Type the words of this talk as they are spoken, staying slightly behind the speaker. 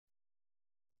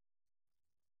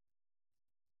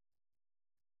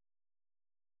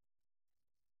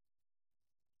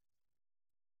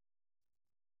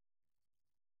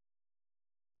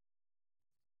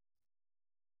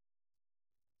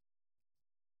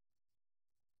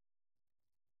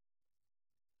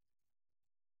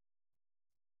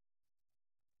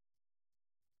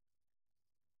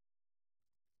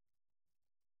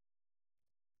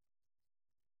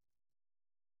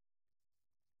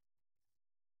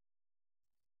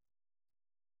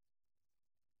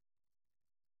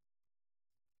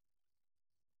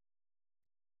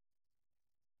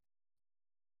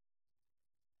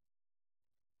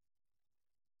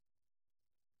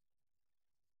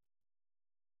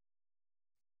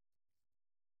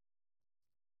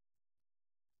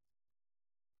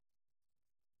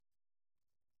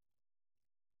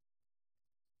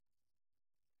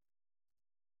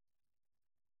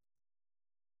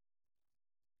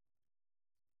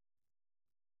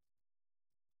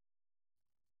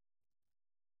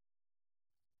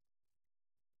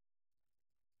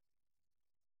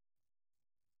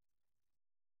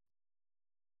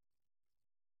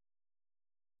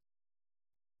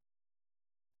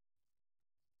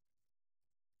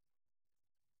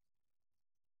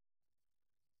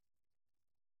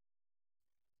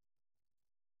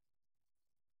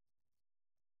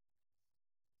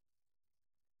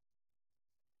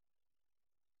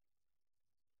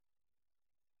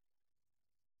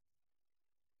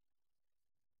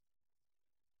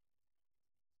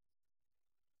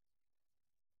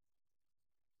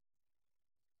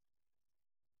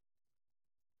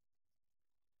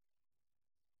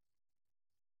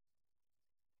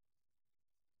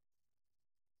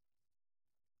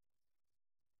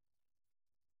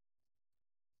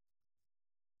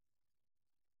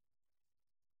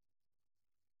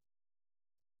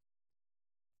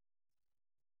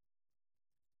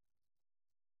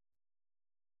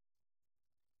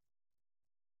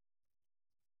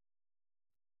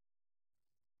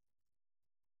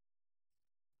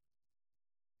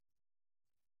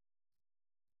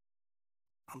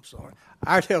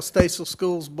Iredell-Statesville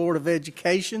Schools Board of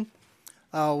Education.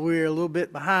 We're a little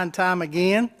bit behind time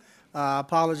again. I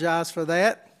apologize for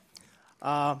that.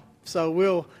 So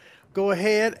we'll go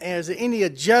ahead. Is there any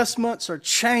adjustments or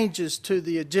changes to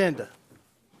the agenda?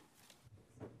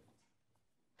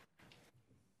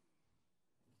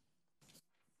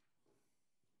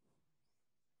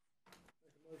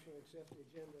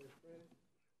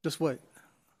 Just wait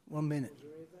 1 minute.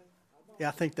 Yeah,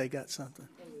 I think they got something.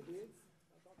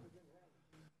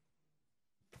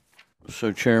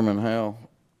 So, Chairman Howe,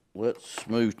 let's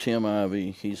move Tim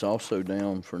Ivy. He's also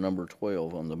down for number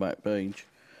 12 on the back page.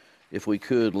 If we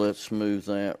could, let's move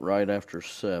that right after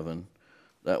 7.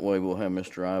 That way we'll have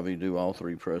Mr. Ivy do all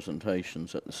 3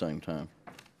 presentations at the same time.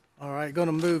 All right, going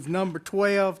to move number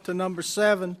 12 to number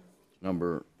 7.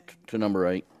 Number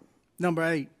 8. Number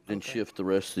 8. Then shift the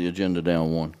rest of the agenda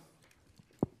down 1.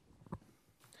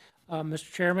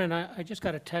 Mr. Chairman, I just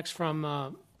got a text from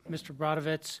Mr.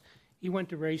 Brodovitz. He went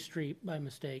to Ray Street by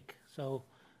mistake, so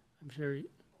I'm sure.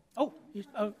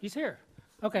 He's here.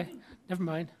 Okay, never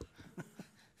mind.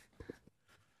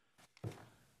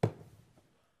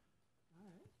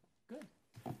 Good.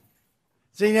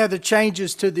 Is there any other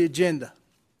changes to the agenda?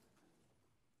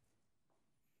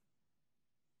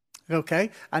 Okay,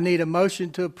 I need a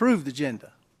motion to approve the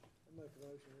agenda. I make a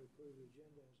motion to approve the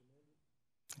agenda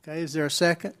as amended. Okay, is there a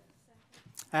second?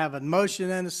 I have a motion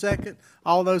and a second.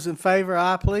 All those in favor,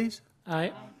 aye, please.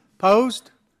 Aye. Opposed?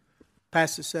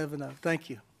 Passes 7-0. Thank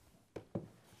you.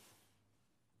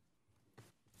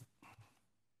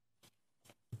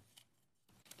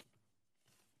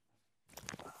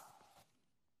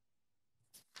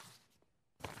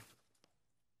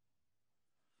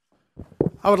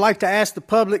 I would like to ask the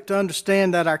public to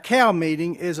understand that our CAL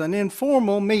meeting is an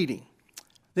informal meeting.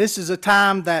 This is a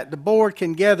time that the board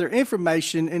can gather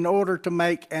information in order to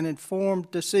make an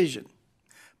informed decision.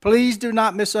 Please do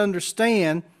not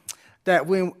misunderstand that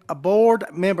when a board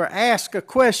member asks a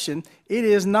question, it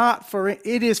is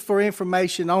for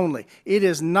information only. It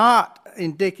is not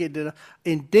indicative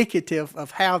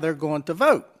of how they're going to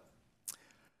vote.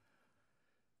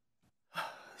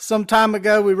 Some time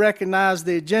ago, we recognized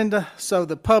the agenda so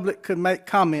the public could make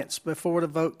comments before the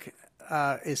vote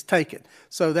is taken.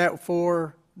 So that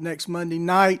for next Monday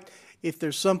night, if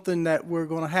there's something that we're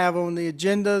going to have on the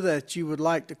agenda that you would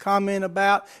like to comment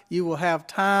about, you will have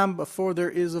time before there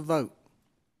is a vote.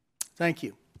 Thank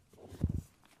you.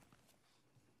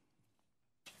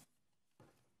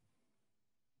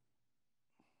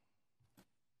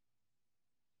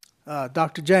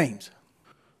 Dr. James.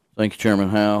 Thank you, Chairman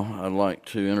Howe. I'd like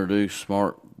to introduce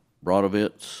Mark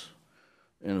Brodovitz,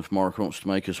 and if Mark wants to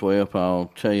make his way up,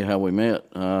 I'll tell you how we met.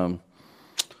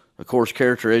 Of course,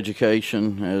 character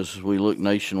education, as we look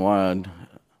nationwide,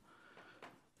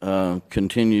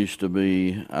 continues to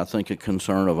be, I think, a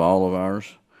concern of all of ours.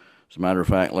 As a matter of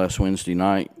fact, last Wednesday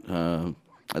night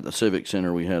at the Civic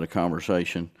Center, we had a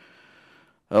conversation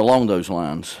along those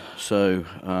lines.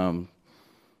 So,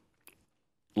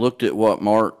 looked at what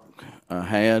Mark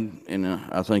had, and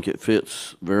I think it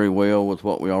fits very well with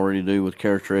what we already do with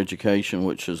character education,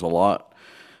 which is a lot.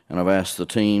 And I've asked the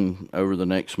team over the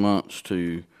next months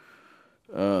to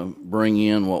bring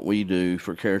in what we do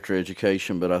for character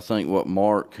education, but I think what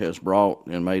Mark has brought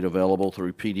and made available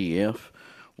through PDF,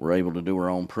 we're able to do our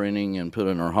own printing and put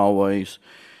in our hallways.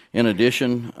 In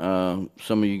addition,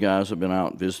 some of you guys have been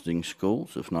out visiting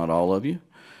schools, if not all of you,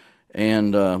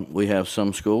 and we have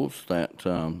some schools that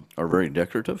are very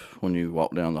decorative when you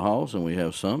walk down the halls, and we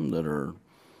have some that are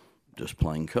just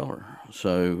plain color.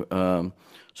 So,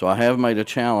 so I have made a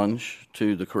challenge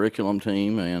to the curriculum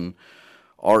team and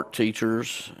art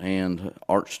teachers and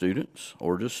art students,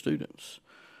 or just students,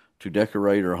 to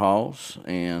decorate our halls,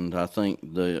 and I think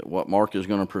what Mark is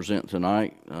going to present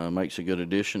tonight makes a good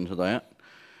addition to that,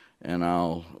 and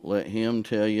I'll let him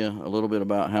tell you a little bit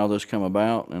about how this come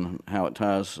about and how it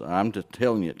ties. I'm just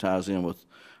telling you it ties in with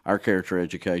our character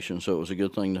education, so it was a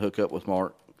good thing to hook up with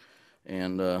Mark,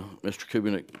 and Mr.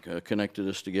 Kubinik connected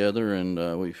us together,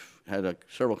 and we've had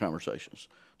several conversations.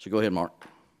 So go ahead, Mark.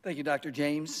 Thank you, Dr.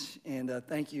 James, and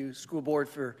thank you, School Board,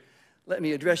 for letting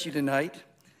me address you tonight.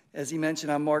 As he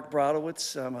mentioned, I'm Mark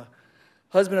Brodowitz. I'm a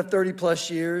husband of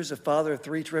 30-plus years, a father of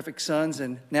 3 terrific sons,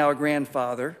 and now a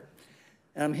grandfather.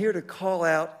 And I'm here to call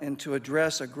out and to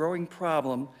address a growing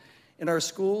problem in our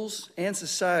schools and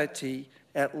society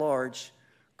at large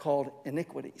called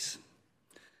iniquities.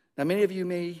 Now, many of you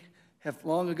may have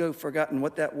long ago forgotten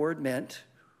what that word meant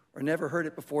or never heard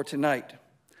it before tonight,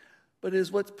 but it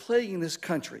is what's plaguing this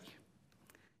country.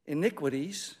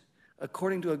 Iniquities,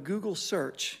 according to a Google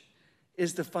search,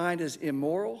 is defined as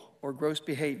immoral or gross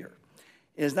behavior.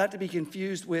 It is not to be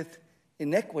confused with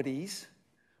inequities,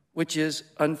 which is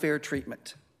unfair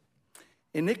treatment.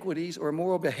 Iniquities or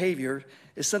immoral behavior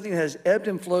is something that has ebbed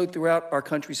and flowed throughout our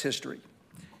country's history.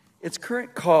 Its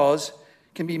current cause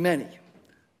can be many.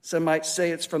 Some might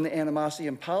say it's from the animosity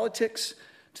in politics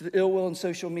to the ill will in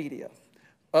social media.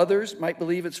 Others might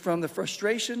believe it's from the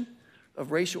frustration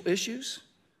of racial issues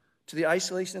to the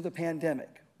isolation of the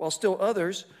pandemic, while still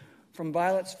others from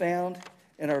violence found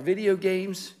in our video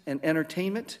games and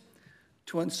entertainment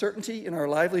to uncertainty in our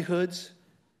livelihoods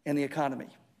and the economy.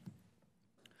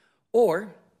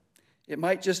 Or it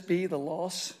might just be the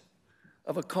loss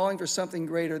of a calling for something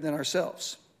greater than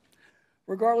ourselves.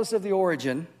 Regardless of the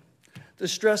origin, the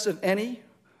stress of any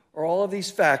or all of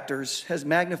these factors has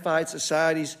magnified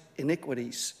society's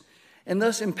iniquities and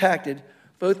thus impacted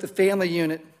both the family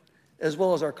unit as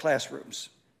well as our classrooms,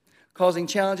 causing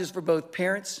challenges for both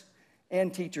parents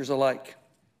and teachers alike.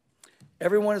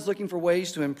 Everyone is looking for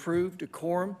ways to improve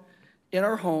decorum in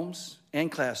our homes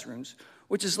and classrooms,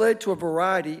 which has led to a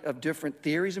variety of different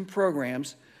theories and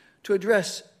programs to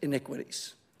address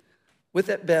iniquities, with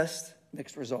at best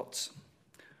mixed results.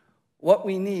 What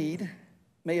we need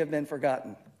may have been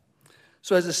forgotten.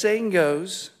 So as the saying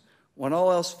goes, when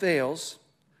all else fails,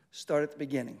 start at the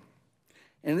beginning.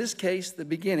 In this case, the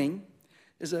beginning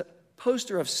is a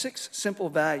poster of 6 simple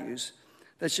values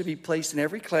that should be placed in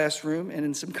every classroom and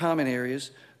in some common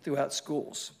areas throughout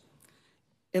schools.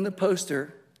 In the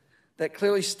poster, that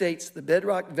clearly states the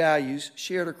bedrock values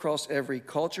shared across every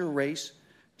culture, race,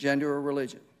 gender, or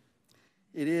religion.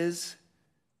 It is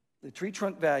the tree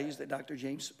trunk values that Dr.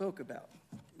 James spoke about.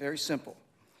 Very simple.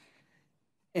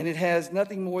 And it has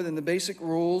nothing more than the basic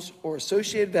rules or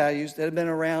associated values that have been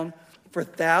around for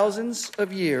thousands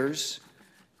of years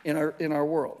in our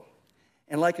world.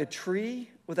 And like a tree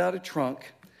without a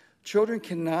trunk, children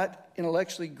cannot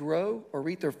intellectually grow or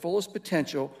reach their fullest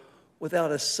potential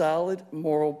without a solid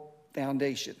moral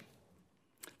foundation.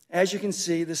 As you can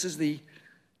see, this is the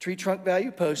tree trunk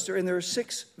value poster, and there are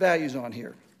 6 values on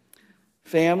here: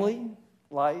 family,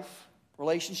 life,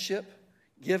 relationship,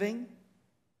 giving,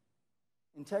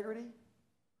 integrity,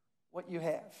 what you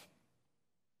have.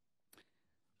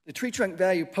 The tree trunk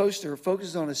value poster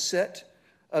focuses on a set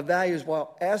of values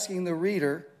while asking the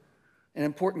reader an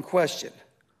important question: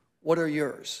 what are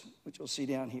yours? Which you'll see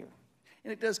down here.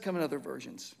 And it does come in other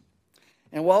versions.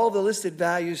 And while the listed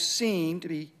values seem to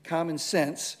be common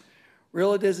sense,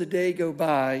 rarely does a day go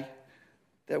by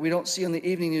that we don't see on the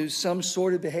evening news some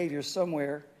sort of behavior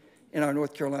somewhere in our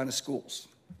North Carolina schools.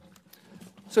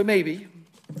 So maybe,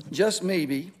 just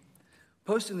maybe,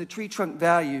 posting the tree trunk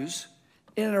values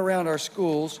in and around our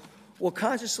schools will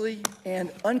consciously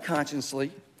and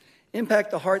unconsciously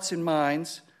impact the hearts and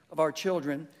minds of our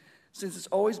children, since it's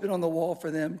always been on the wall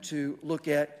for them to look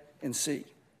at and see.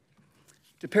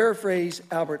 To paraphrase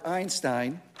Albert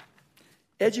Einstein,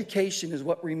 education is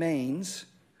what remains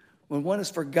when one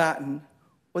has forgotten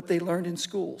what they learned in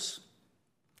schools.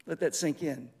 Let that sink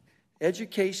in.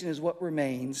 Education is what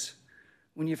remains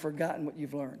when you've forgotten what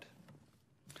you've learned.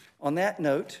 On that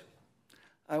note,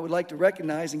 I would like to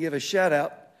recognize and give a shout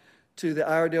out to the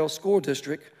Iredell School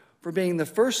District for being the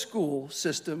first school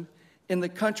system in the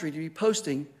country to be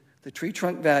posting the tree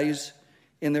trunk values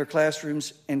in their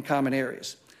classrooms and common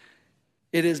areas.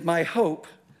 It is my hope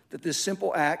that this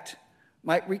simple act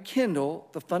might rekindle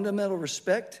the fundamental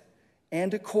respect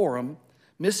and decorum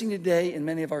missing today in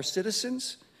many of our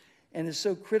citizens and is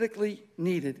so critically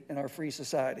needed in our free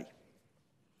society.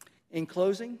 In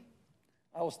closing,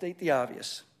 I will state the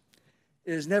obvious.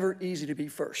 It is never easy to be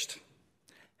first.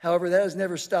 However, that has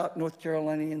never stopped North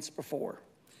Carolinians before.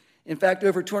 In fact,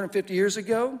 over 250 years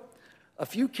ago, a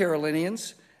few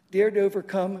Carolinians dared to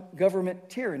overcome government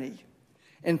tyranny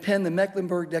and pen the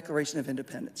Mecklenburg Declaration of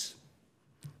Independence.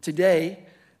 Today,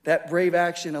 that brave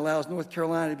action allows North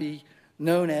Carolina to be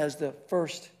known as the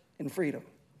first in freedom.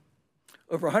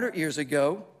 Over 100 years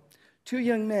ago, 2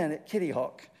 young men at Kitty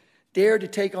Hawk dared to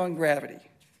take on gravity.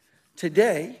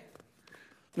 Today,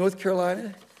 North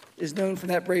Carolina is known for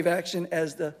that brave action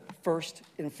as the first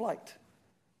in flight.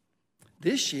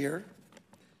 This year,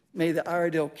 may the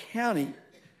Iredell County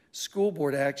School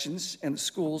Board actions and the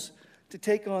schools to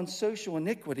take on social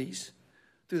iniquities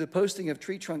through the posting of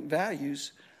tree trunk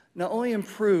values not only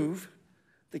improve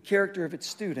the character of its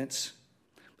students,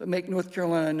 but make North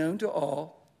Carolina known to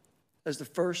all as the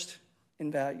first in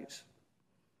values.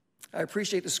 I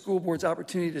appreciate the school board's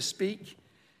opportunity to speak,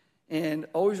 and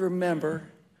always remember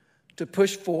to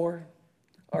push for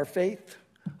our faith,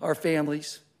 our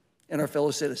families, and our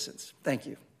fellow citizens. Thank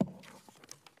you.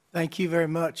 Thank you very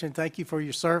much, and thank you for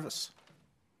your service.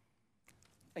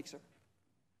 Thanks, sir.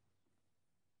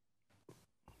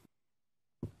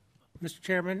 Mr.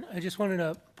 Chairman, I just wanted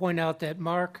to point out that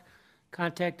Mark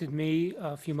contacted me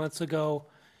a few months ago.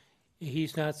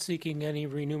 He's not seeking any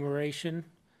remuneration.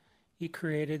 He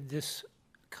created this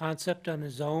concept on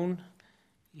his own.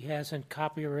 He hasn't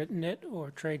copywritten it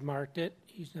or trademarked it.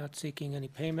 He's not seeking any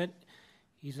payment.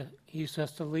 He's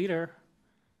just a leader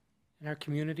in our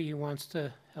community. He wants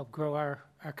to help grow our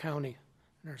county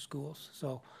and our schools.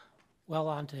 So well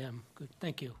on to him. Good.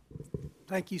 Thank you.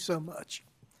 Thank you so much.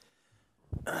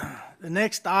 The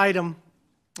next item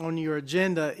on your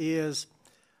agenda is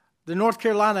the North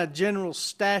Carolina General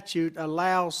Statute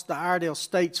allows the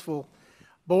Iredell-Statesville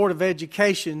Board of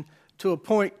Education to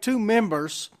appoint 2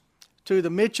 members to the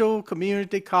Mitchell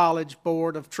Community College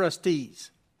Board of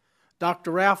Trustees.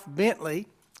 Dr. Ralph Bentley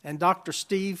and Dr.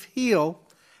 Steve Hill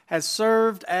has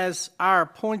served as our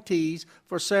appointees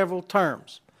for several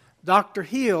terms. Dr.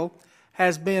 Hill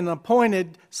has been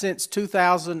appointed since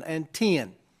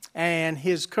 2010, and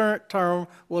his current term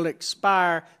will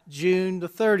expire June the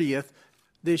 30th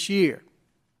this year.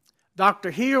 Dr.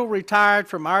 Hill retired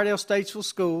from Iredell-Statesville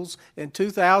Schools in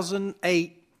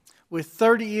 2008 with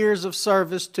 30 years of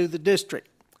service to the district.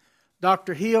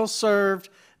 Dr. Hill served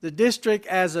the district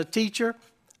as a teacher,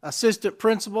 assistant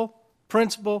principal,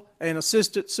 and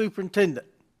assistant superintendent.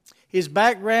 His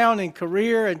background in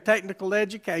career and technical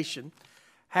education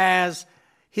has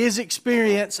his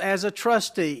experience as a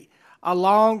trustee,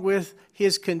 along with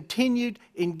his continued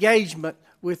engagement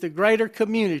with the greater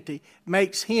community,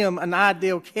 makes him an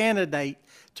ideal candidate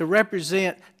to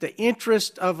represent the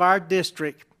interest of our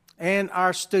district and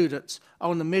our students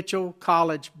on the Mitchell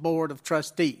College Board of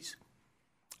Trustees.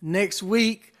 Next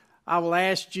week, I will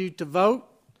ask you to vote.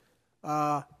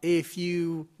 If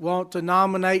you want to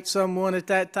nominate someone at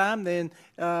that time, then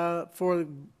for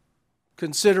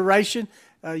consideration,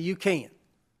 you can.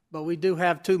 But we do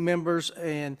have 2 members,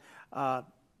 and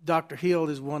Dr. Hill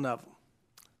is one of them.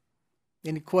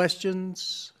 Any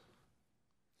questions?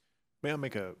 May I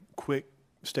make a quick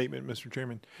statement, Mr.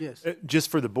 Chairman? Yes. Just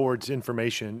for the board's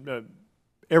information,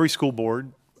 every school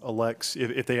board elects,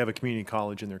 if they have a community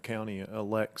college in their county,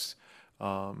 elects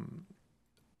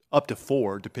up to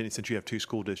 4, depending, since you have 2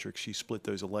 school districts, you split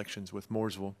those elections with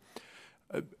Mooresville.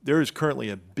 There is currently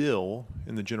a bill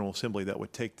in the General Assembly that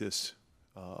would take this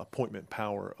appointment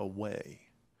power away.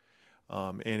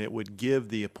 And it would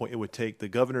give it would take the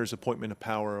governor's appointment of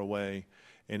power away,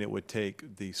 and it would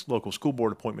take the local school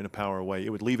board appointment of power away. It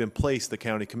would leave in place the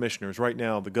county commissioners. Right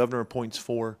now, the governor appoints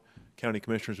 4, county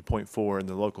commissioners appoint 4, and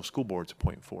the local school boards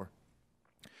appoint 4.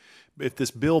 If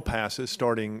this bill passes,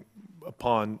 starting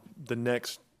upon the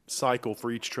next cycle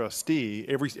for each trustee,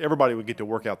 everybody would get to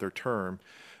work out their term.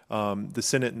 The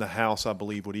Senate and the House, I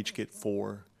believe, would each get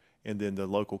 4, and then the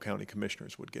local county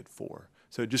commissioners would get 4.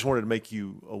 So just wanted to make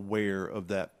you aware of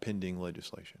that pending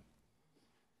legislation.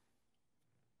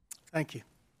 Thank you.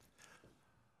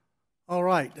 All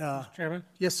right. Mr. Chairman?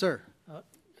 Yes, sir.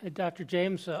 Dr.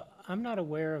 James, I'm not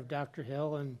aware of Dr.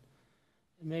 Hill, and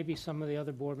maybe some of the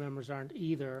other board members aren't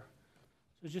either.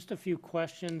 So just a few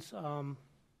questions.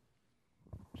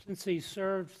 Since he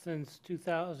served since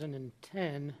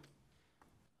 2010,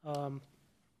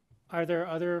 are there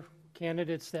other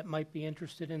candidates that might be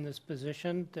interested in this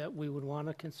position that we would want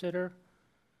to consider?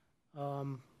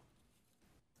 Do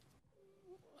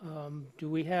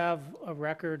we have a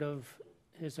record of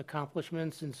his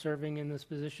accomplishments in serving in this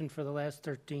position for the last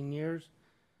 13 years?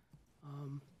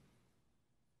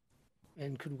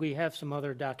 And could we have some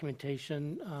other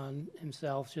documentation on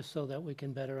himself just so that we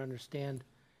can better understand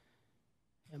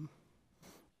him?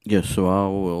 Yes, so I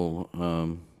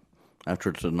will,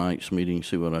 after tonight's meeting,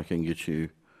 see what I can get you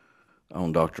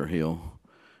on Dr. Hill.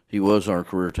 He was our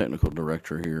career technical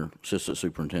director here, assistant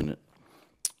superintendent,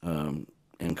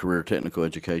 and career technical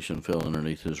education fell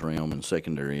underneath his realm, and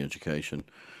secondary education.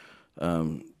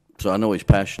 So I know he's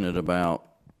passionate about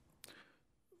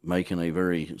making a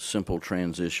very simple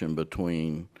transition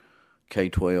between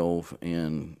K-12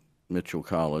 and Mitchell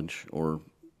College or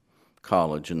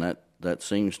college, and that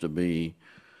seems to be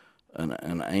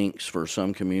an angst for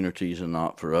some communities and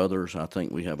not for others. I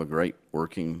think we have a great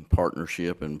working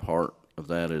partnership, and part of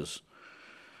that is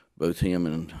both him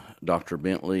and Dr.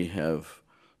 Bentley have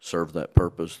served that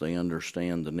purpose. They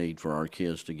understand the need for our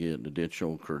kids to get the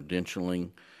digital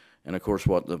credentialing, and of course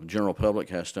what the general public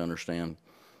has to understand,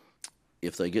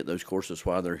 if they get those courses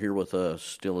while they're here with us,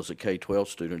 still as a K-12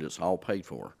 student, it's all paid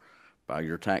for by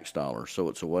your tax dollars. So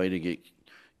it's a way to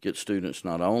get students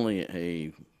not only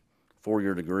a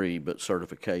four-year degree, but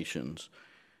certifications,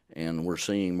 and we're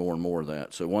seeing more and more of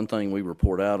that. So one thing we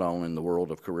report out on in the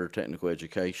world of career technical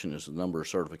education is the number of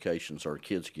certifications our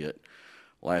kids get.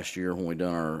 Last year, when we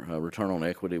done our return on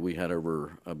equity, we had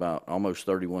over about almost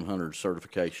 3,100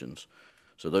 certifications.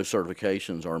 So those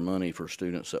certifications are money for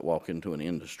students that walk into an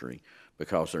industry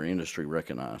because they're industry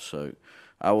recognized. So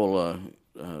I will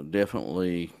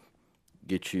definitely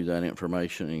get you that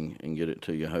information and get it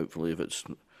to you, hopefully, if it's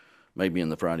maybe in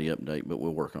the Friday update, but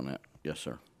we'll work on that. Yes,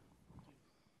 sir.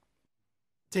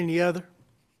 Any other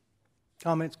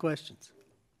comments, questions?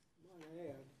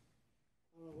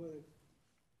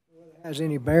 Has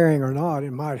any bearing or not, it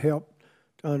might help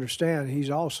to understand. He's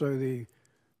also the,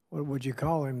 what would you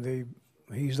call him?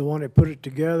 He's the one that put it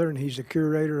together, and he's the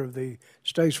curator of the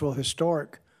Statesville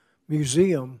Historic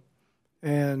Museum,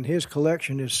 and his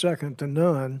collection is second to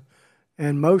none.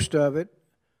 And most of it,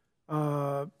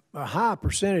 a high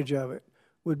percentage of it,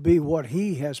 would be what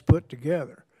he has put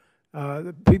together.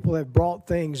 The people have brought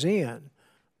things in,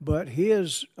 but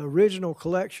his original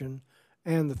collection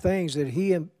and the things that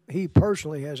he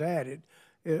personally has added,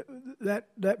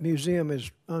 that museum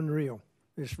is unreal.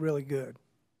 It's really good.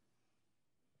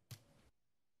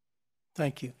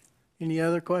 Thank you. Any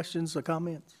other questions or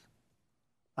comments?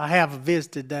 I have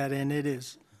visited that, and it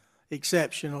is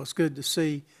exceptional. It's good to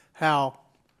see how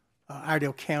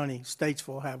Iredell County,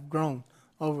 Statesville have grown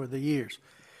over the years.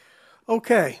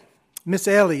 Okay, Miss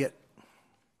Elliott.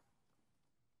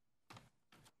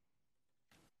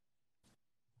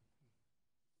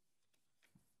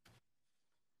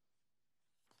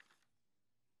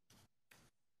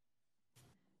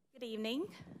 Good evening.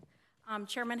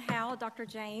 Chairman Howell, Dr.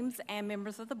 James, and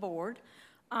members of the board.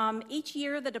 Each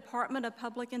year, the Department of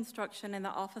Public Instruction and the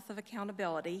Office of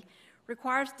Accountability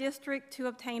requires district to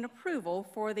obtain approval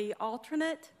for the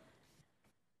alternate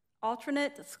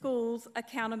schools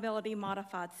accountability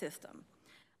modified system,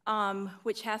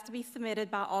 which has to be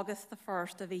submitted by August the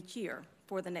 1st of each year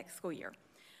for the next school year.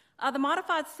 The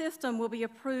modified system will be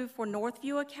approved for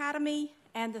Northview Academy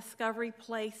and Discovery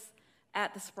Place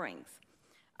at the Springs.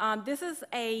 This is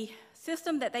a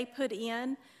system that they put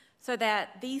in so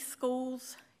that these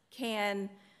schools can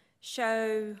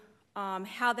show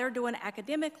how they're doing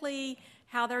academically,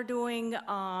 how they're doing,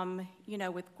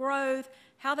 with growth,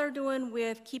 how they're doing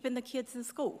with keeping the kids in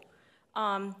school.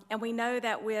 And we know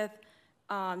that with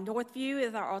Northview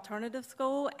is our alternative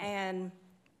school, and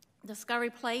Discovery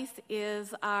Place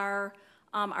is our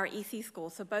EC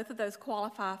school. So both of those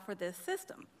qualify for this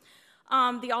system.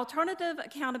 The alternative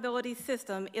accountability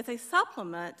system is a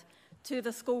supplement to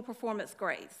the school performance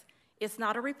grades. It's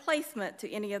not a replacement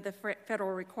to any of the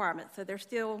federal requirements, so they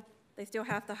still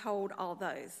have to hold all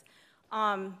those.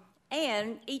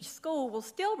 And each school will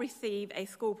still receive a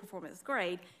school performance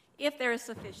grade if there is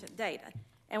sufficient data.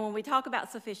 And when we talk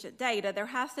about sufficient data, there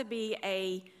has to be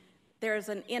there's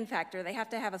an N factor. They have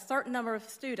to have a certain number of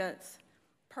students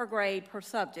per grade, per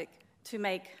subject, to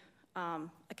make a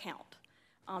count.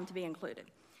 To be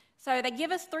included. So they give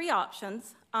us three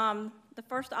options. The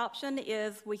first option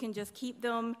is we can just keep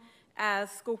them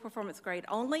as school performance grade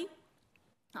only.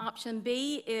 Option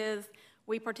B is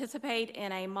we participate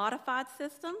in a modified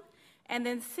system. And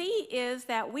then C is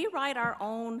that we write our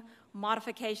own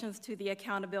modifications to the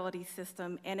accountability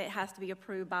system, and it has to be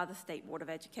approved by the State Board of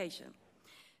Education.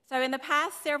 So in the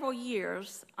past several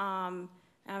years,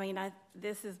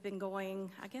 this has been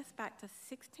going, I guess, back to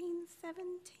 16, 17,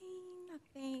 I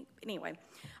think. Anyway,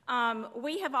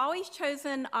 we have always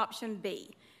chosen option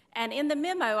B. And in the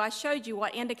memo, I showed you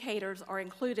what indicators are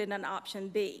included in option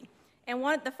B. And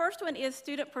the first one is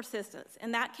student persistence,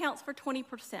 and that counts for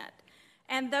 20%.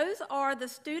 And those are the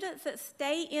students that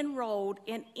stay enrolled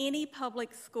in any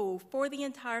public school for the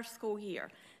entire school year.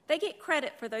 They get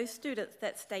credit for those students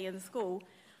that stay in school.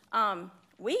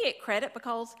 We get credit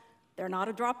because they're not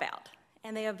a dropout,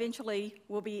 and they eventually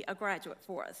will be a graduate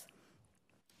for us.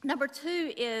 Number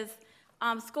two is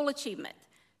school achievement.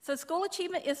 So school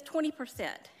achievement is 20%,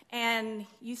 and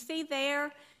you see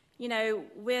there,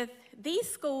 with these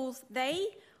schools, they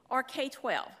are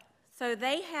K-12. So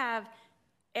they have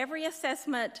every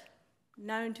assessment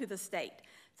known to the state.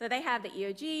 So they have the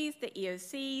EOGs, the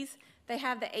EOCs, they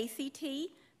have the ACT,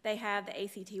 they have the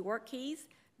ACT work keys,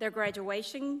 their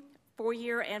graduation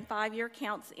 4-year and 5-year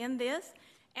counts in this,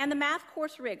 and the math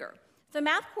course rigor. So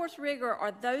math course rigor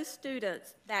are those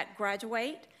students that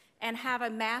graduate and have a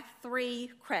Math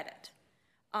 3 credit.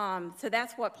 So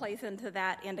that's what plays into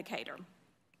that indicator.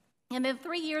 And then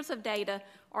 3 years of data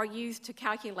are used to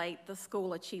calculate the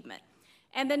school achievement.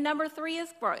 And then number 3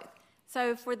 is growth.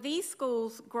 So for these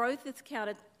schools, growth is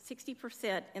counted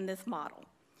 60% in this model.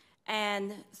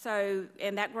 And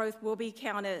that growth will be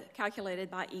calculated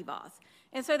by EVOS.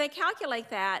 And so they calculate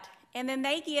that, and then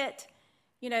they get,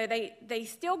 they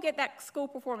still get that school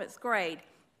performance grade,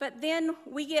 But then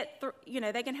we get,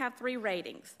 they can have 3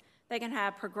 ratings. They can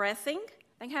have progressing,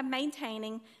 they can have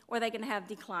maintaining, or they can have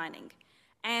declining.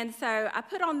 And so I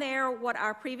put on there what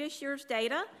our previous year's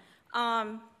data.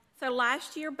 So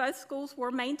last year, both schools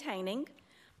were maintaining.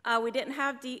 We didn't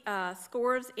have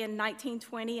scores in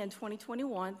 1920 and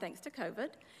 2021, thanks to COVID.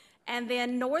 And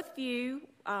then Northview,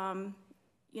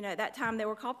 at that time they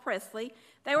were called Presley,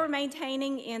 they were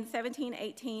maintaining in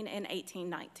 17-18 and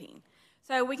 18-19.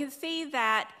 So we can see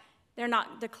that they're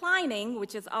not declining,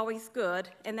 which is always good,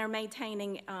 and they're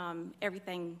maintaining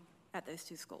everything at those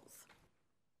 2 schools.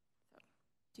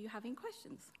 Do you have any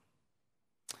questions?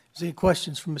 Is there any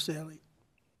questions for Ms. Elliott?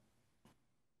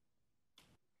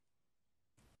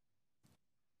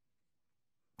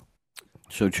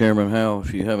 So Chairman Howe,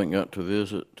 if you haven't got to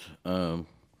visit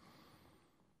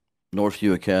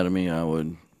Northview Academy, I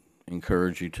would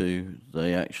encourage you to.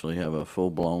 They actually have a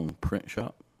full-blown print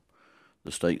shop.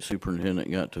 The state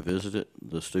superintendent got to visit it.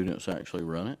 The students actually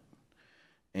run it.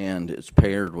 And it's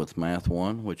paired with Math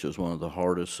 1, which is one of the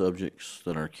hardest subjects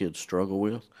that our kids struggle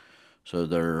with. So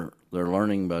they're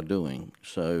learning by doing.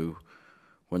 So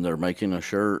when they're making a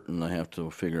shirt and they have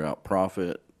to figure out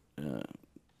profit,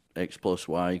 X plus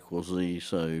Y equals Z,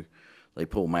 so they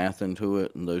pull math into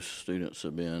it, and those students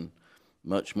have been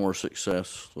much more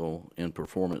successful in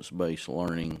performance-based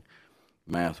learning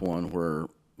Math 1, where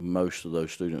most of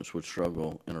those students would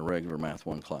struggle in a regular Math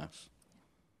 1 class.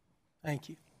 Thank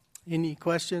you. Any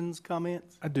questions,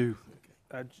 comments? I do.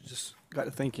 I just got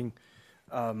to thinking.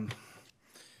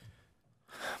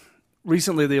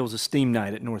 Recently there was a STEAM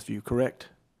night at Northview, correct?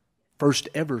 First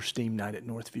ever STEAM night at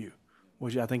Northview,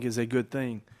 which I think is a good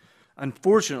thing.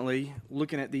 Unfortunately,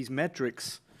 looking at these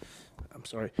metrics, I'm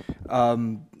sorry,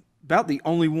 about the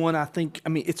only one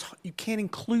you can't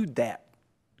include that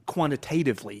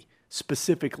quantitatively,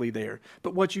 specifically there.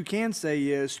 But what you can say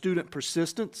is student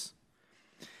persistence,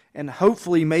 and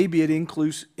hopefully maybe it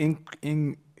increases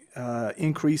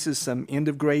some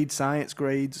end-of-grade science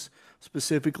grades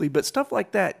specifically, but stuff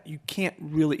like that, you can't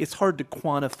really, it's hard to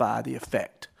quantify the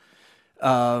effect.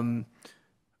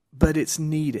 But it's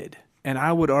needed. And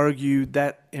I would argue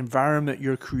that environment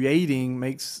you're creating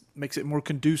makes it more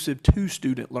conducive to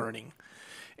student learning.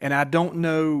 And I don't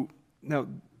know,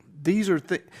 these are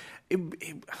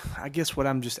I guess what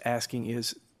I'm just asking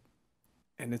is,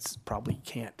 and it's probably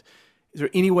can't, is there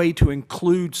any way to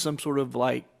include some sort of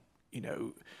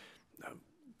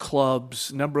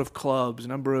clubs, number of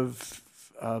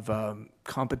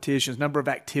competitions, number of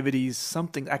activities,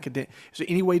 something academic? Is there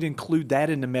any way to include that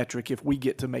in the metric if we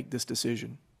get to make this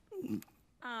decision?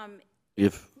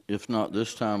 If not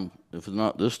this time,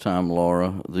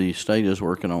 Laura, the state is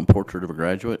working on Portrait of a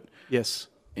Graduate. Yes.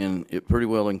 And it pretty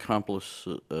well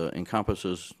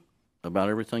encompasses about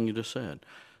everything you just said.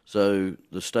 So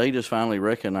the state has finally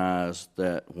recognized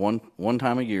that one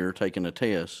time a year taking a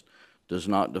test does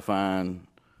not define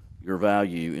your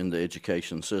value in the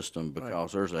education system,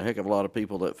 because there's a heck of a lot of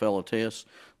people that fail a test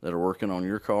that are working on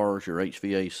your cars, your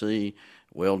HVAC,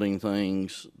 welding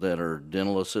things, that are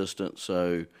dental assistants.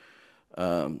 So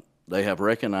they have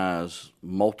recognized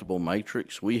multiple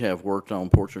matrix. We have worked on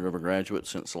Portrait of a Graduate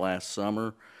since last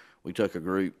summer. We took a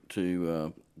group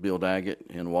to Bill Daggett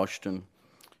in Washington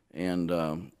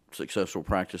and Successful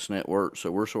Practice Network. So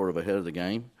we're sort of ahead of the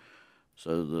game.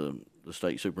 So the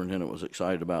state superintendent was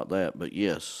excited about that. But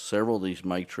yes, several of these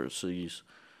matrices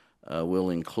will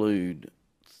include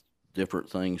different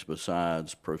things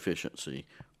besides proficiency,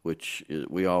 which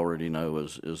we already know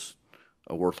is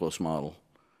a worthless model.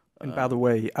 And by the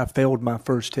way, I failed my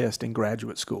first test in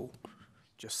graduate school,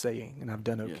 just saying, and I've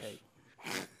done okay.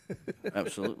 Yes.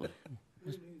 Absolutely.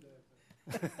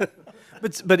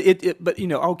 But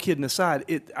all kidding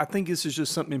aside, I think this is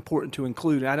just something important to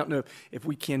include. And I don't know if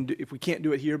we can't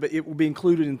do it here, but it will be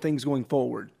included in things going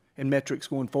forward and metrics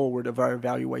going forward of our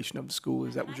evaluation of the school.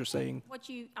 Is that what you're saying? What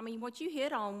you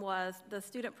hit on was the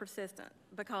student persistent,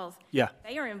 because Yeah.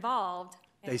 they are involved.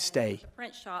 They stay. The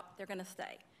print shop, they're going to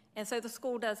stay. And so the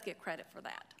school does get credit for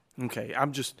that. Okay,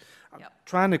 I'm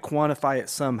trying to quantify it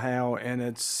somehow, and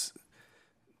it's.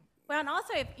 Well, and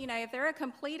also, if they're a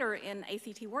completer in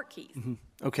ACT Work Keys,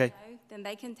 Okay. then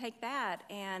they can take that,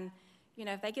 and,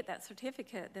 if they get that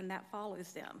certificate, then that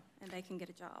follows them, and they can get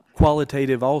a job.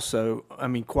 Qualitative also,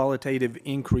 qualitative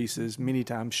increases many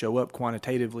times show up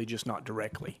quantitatively, just not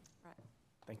directly. Right.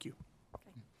 Thank you.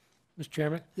 Mr.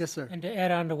 Chairman? Yes, sir. And to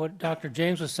add on to what Dr.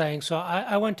 James was saying, so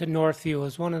I went to Northview. It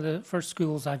was one of the first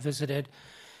schools I visited,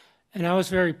 and I was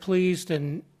very pleased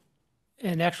and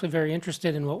actually very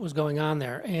interested in what was going on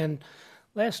there. And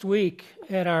last week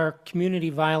at our community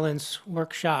violence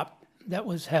workshop that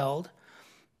was held,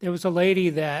 there was a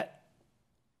lady that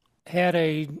had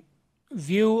a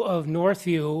view of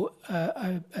Northview.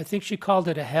 I think she called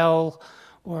it a hell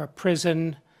or a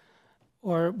prison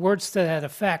or words to that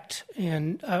effect.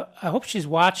 And I hope she's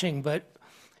watching, but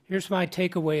here's my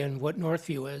takeaway on what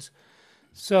Northview is.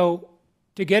 So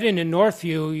to get into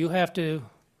Northview, you have to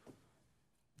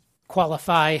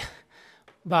qualify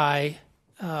by,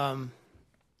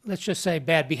 let's just say,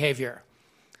 bad behavior,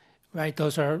 right?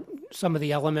 Those are some of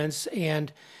the elements.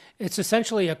 And it's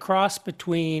essentially a cross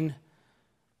between,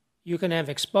 you can have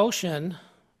expulsion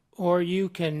or you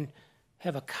can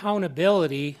have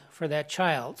accountability for that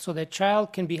child. So that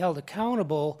child can be held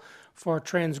accountable for a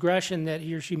transgression that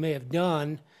he or she may have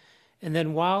done. And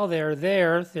then while they're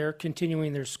there, they're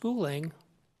continuing their schooling.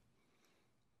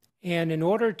 And in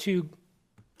order to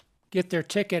get their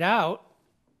ticket out,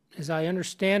 as I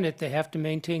understand it, they have to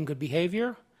maintain good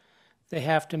behavior, they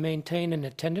have to maintain an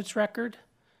attendance record,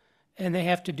 and they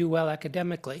have to do well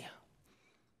academically.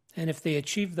 And if they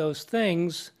achieve those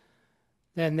things,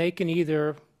 then they can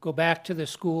either go back to the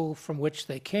school from which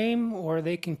they came, or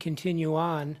they can continue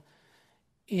on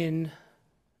in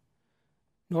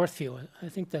Northview. I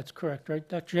think that's correct, right,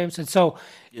 Dr. Jameson? So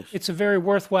Yes. it's a very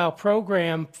worthwhile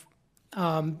program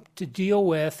to deal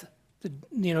with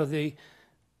the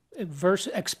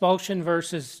expulsion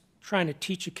versus trying to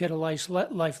teach a kid a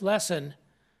life lesson.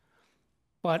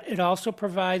 But it also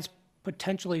provides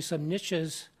potentially some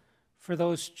niches for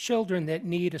those children that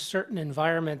need a certain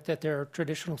environment that their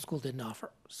traditional school didn't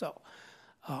offer. So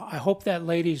I hope that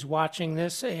lady's watching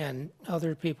this and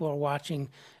other people are watching,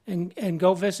 and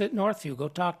go visit Northview, go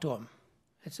talk to them.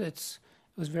 It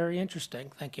was very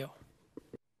interesting. Thank you.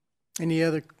 Any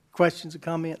other questions or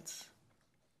comments?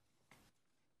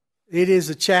 It is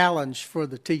a challenge for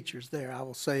the teachers there, I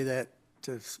will say that,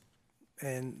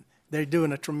 and they're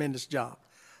doing a tremendous job.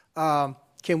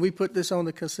 Can we put this on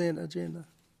the consent agenda?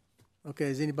 Okay,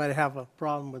 does anybody have a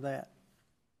problem with that?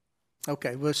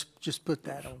 Okay, let's just put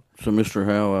that on. So, Mr.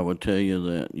 Howe, I would tell you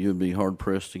that you'd be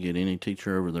hard-pressed to get any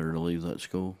teacher over there to leave that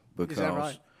school. Is that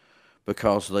right?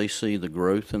 Because they see the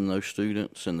growth in those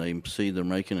students and they see they're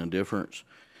making a difference.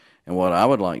 And what I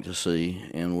would like to see,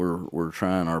 and we're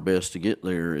trying our best to get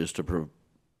there, is to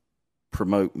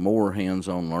promote more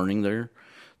hands-on learning there.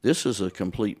 This is a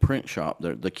complete print shop.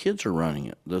 The kids are running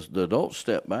it. The adults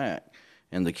step back,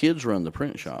 and the kids run the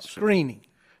print shop. Screening.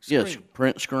 Yes,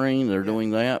 print screen. They're doing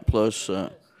that. Plus,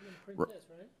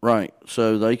 right.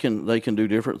 So they can do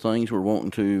different things. We're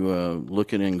wanting to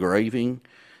look at engraving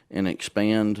and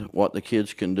expand what the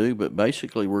kids can do. But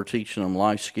basically, we're teaching them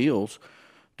life skills.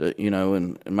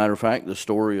 And as a matter of fact, the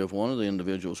story of one of the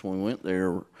individuals when we went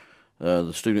there,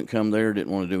 the student come there,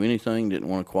 didn't want to do anything, didn't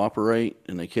want to cooperate,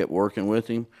 and they kept working with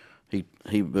him.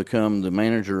 He become the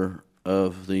manager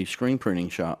of the screen printing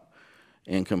shop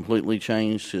and completely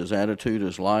changed his attitude,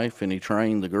 his life, and he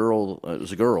trained the girl, it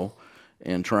was a girl,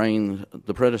 and trained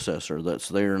the predecessor that's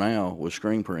there now with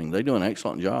screen printing. They do an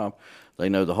excellent job. They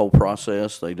know the whole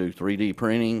process. They do 3D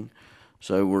printing.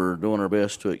 So we're doing our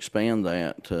best to expand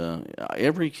that.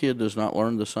 Every kid does not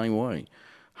learn the same way.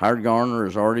 Howard Gardner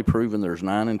has already proven there's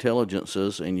 9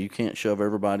 intelligences, and you can't shove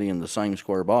everybody in the same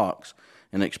square box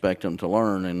and expect them to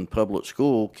learn. And public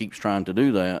school keeps trying to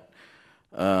do that,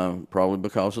 probably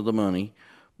because of the money.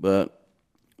 But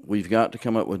we've got to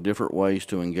come up with different ways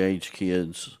to engage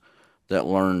kids that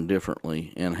learn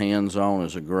differently, and hands-on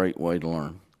is a great way to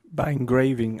learn. By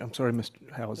engraving, I'm sorry,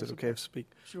 Mr. Howe, is it okay if I speak?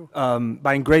 Sure.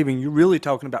 By engraving, you're really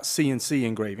talking about CNC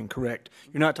engraving, correct?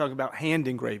 You're not talking about hand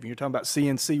engraving. You're talking about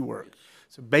CNC work.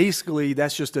 So basically,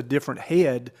 that's just a different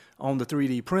head on the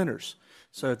 3D printers.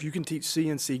 So if you can teach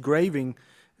CNC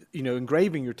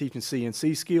engraving, you're teaching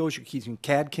CNC skills, you're teaching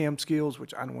CAD/CAM skills,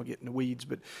 which I don't want to get in the weeds,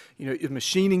 but,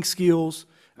 machining skills.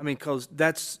 I mean, because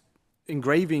that's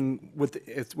engraving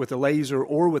with a laser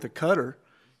or with a cutter.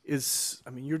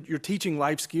 You're teaching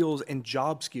life skills and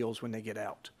job skills when they get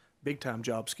out, big-time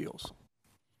job skills.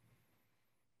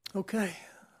 Okay,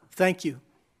 thank you.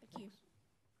 Thank you.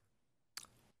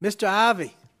 Mr.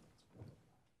 Ivy.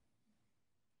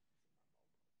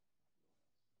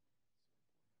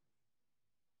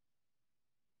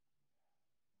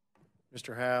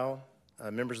 Mr. Howe,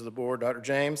 members of the board, Dr.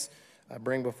 James, I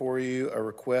bring before you a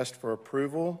request for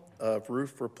approval of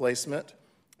roof replacement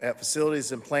at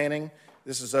facilities and planning.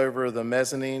 This is over the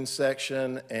mezzanine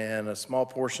section and a small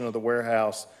portion of the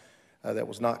warehouse that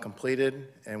was not completed,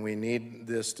 and we need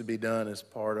this to be done as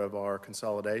part of our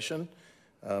consolidation.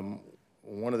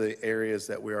 One of the areas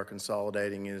that we are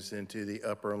consolidating is into the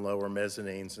upper and lower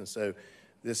mezzanines, and so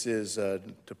this is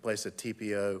to place a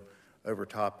TPO over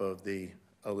top of the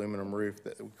aluminum roof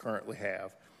that we currently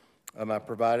have. I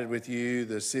provided with you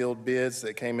the sealed bids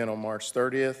that came in on March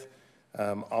 30th.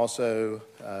 Also,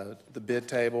 the bid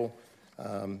table,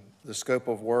 the scope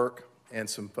of work, and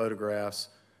some photographs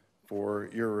for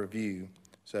your review.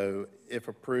 So if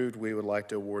approved, we would like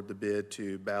to award the bid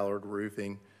to Ballard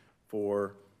Roofing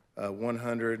for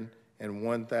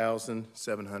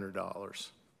 $101,700.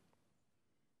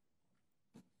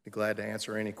 Be glad to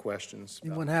answer any questions.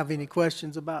 Anyone have any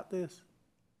questions about this?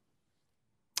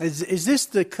 Is this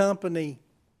the company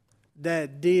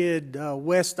that did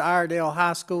West Iredell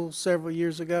High School several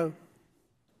years ago?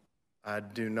 I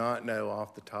do not know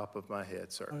off the top of my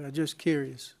head, sir. I'm just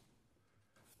curious.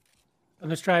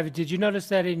 Mr. Ivey, did you notice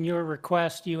that in your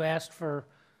request, you asked for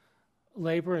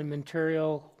labor and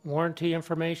material warranty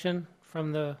information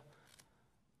from the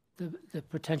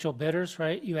potential bidders,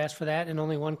 right? You asked for that, and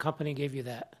only one company gave you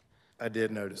that. I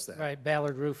did notice that. Right,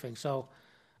 Ballard Roofing. So,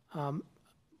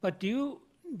 but do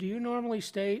you normally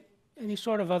state any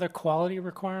sort of other quality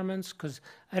requirements? Because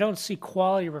I don't see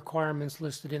quality requirements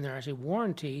listed in there. I see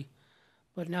warranty,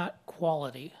 but not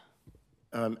quality.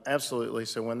 Absolutely.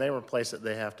 So when they replace it,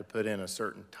 they have to put in a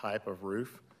certain type of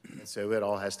roof, and so it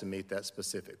all has to meet that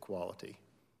specific quality.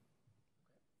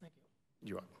 Thank you.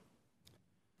 You're welcome.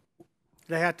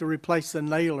 They have to replace the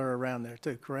nailer around there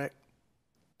too, correct?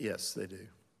 Yes, they do.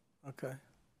 Okay.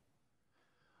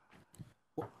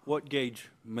 What gauge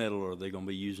metal are they going to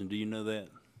be using? Do you know that?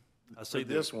 I see For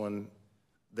this one,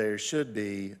 there should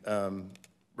be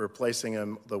replacing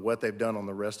them. What they've done on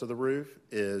the rest of the roof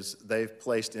is they've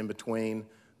placed in between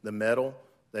the metal,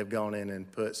 they've gone in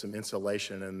and put some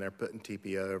insulation, and they're putting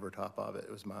TPO over top of it,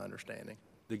 was my understanding.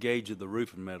 the gauge of the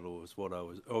roofing metal is what I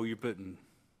was, oh, you're putting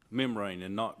membrane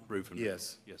and not roofing metal?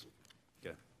 Yes. Yes,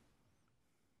 okay.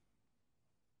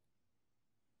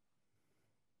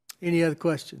 Any other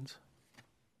questions?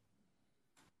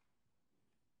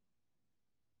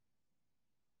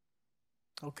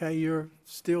 Okay, you're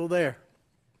still there.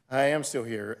 I am still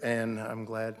here, and I'm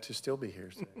glad to still be here.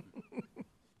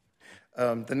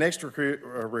 The next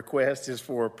request is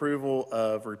for approval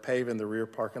of repaving the rear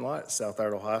parking lot at South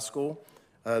Iredell High School.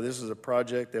 This is a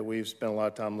project that we've spent a lot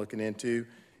of time looking into,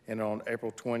 and on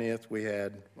April 20th, we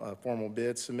had formal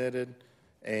bids submitted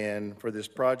and for this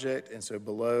project. And so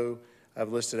below, I've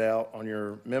listed out on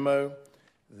your memo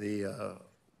the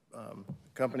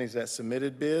companies that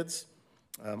submitted bids.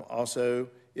 Also,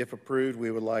 if approved,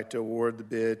 we would like to award the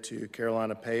bid to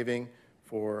Carolina Paving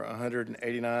for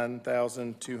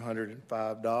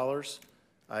 $189,205.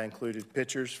 I included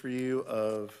pictures for you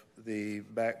of the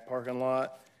back parking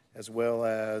lot, as well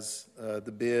as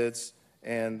the bids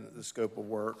and the scope of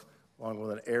work, along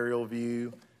with an aerial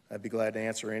view. I'd be glad to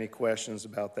answer any questions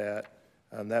about that.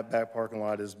 That back parking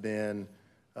lot has been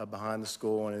behind the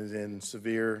school and is in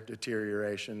severe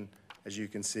deterioration, as you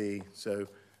can see. So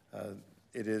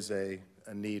it is a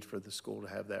need for the school to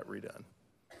have that redone.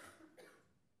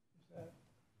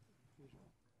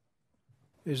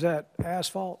 Is that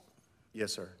asphalt?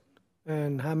 Yes, sir.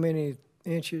 And how many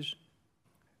inches?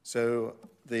 So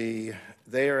they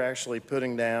are actually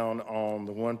putting down on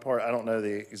the one part, I don't know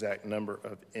the exact number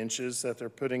of inches that they're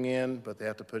putting in, but they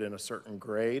have to put in a certain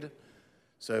grade.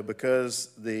 So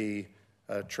because the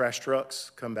trash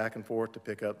trucks come back and forth to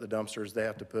pick up the dumpsters, they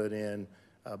have to put in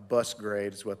bus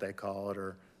grade is what they call it,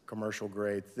 or commercial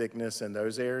grade thickness in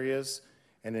those areas.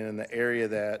 And then in the area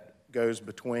that goes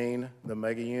between the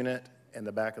mega unit and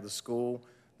the back of the school,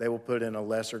 they will put in a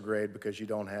lesser grade because you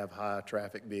don't have high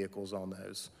traffic vehicles on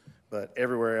those. But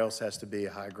everywhere else has to be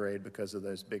a high grade because of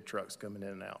those big trucks coming in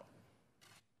and out.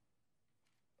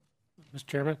 Mr.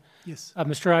 Chairman? Yes.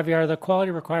 Mr. Ivey, are the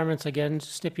quality requirements again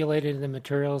stipulated in the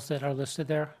materials that are listed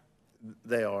there?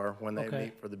 They are. When they Okay.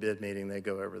 meet for the bid meeting, they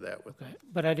go over that with them. Okay,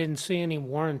 but I didn't see any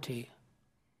warranty.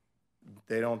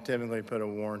 They don't typically put a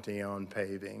warranty on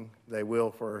paving. They will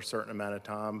for a certain amount of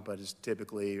time, but it's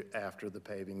typically after the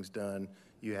paving's done,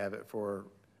 you have it for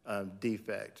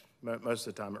defect. Most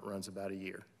of the time, it runs about a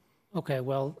year. Okay,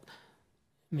 well,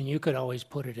 I mean, you could always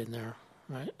put it in there,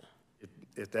 right?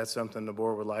 If that's something the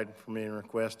board would like for me to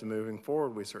request to moving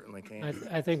forward, we certainly can.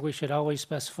 I think we should always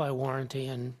specify warranty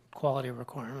and quality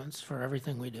requirements for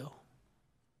everything we do.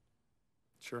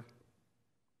 Sure.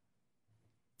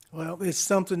 Well, it's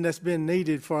something that's been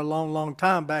needed for a long, long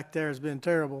time. Back there has been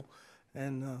terrible.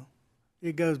 And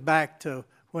it goes back to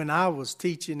when I was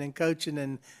teaching and coaching,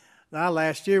 and my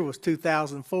last year was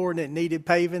 2004, and it needed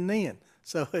paving then.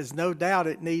 So there's no doubt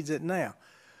it needs it now.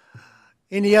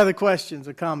 Any other questions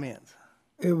or comments?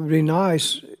 It would be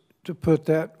nice to put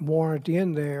that warranty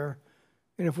in there.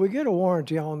 And if we get a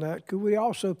warranty on that, could we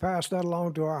also pass that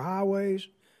along to our highways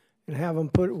and have them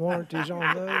put warranties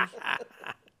on those?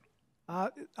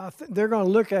 I think they're going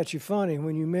to look at you funny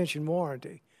when you mention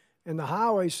warranty. And the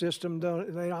highway system,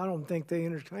 I don't think they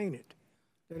entertain it.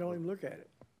 They don't even look at it.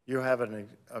 You're having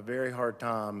a very hard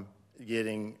time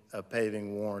getting a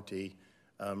paving warranty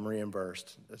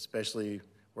reimbursed, especially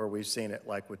where we've seen it,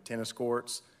 like with tennis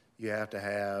courts. You have to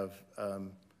have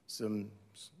some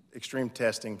extreme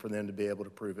testing for them to be able to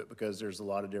prove it, because there's a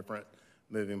lot of different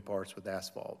moving parts with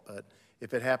asphalt. But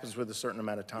if it happens with a certain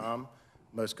amount of time,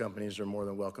 most companies are more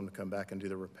than welcome to come back and do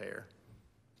the repair.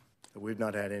 But we've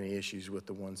not had any issues with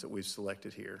the ones that we've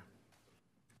selected here.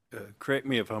 Correct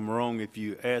me if I'm wrong, if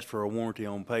you ask for a warranty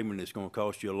on payment, it's gonna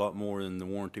cost you a lot more and the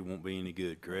warranty won't be any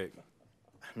good, correct?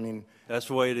 I mean, That's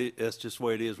the way it is, that's just the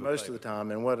way it is with most of the payment.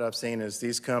 time, and what I've seen is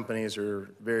these companies are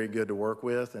very good to work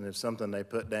with, and if something they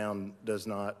put down does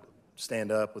not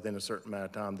stand up within a certain amount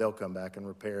of time, they'll come back and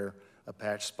repair a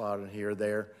patch spot in here or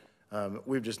there.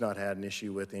 We've just not had an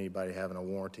issue with anybody having a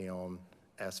warranty on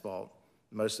asphalt.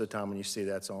 Most of the time when you see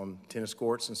that's on tennis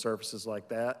courts and surfaces like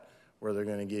that, where they're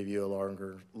gonna give you a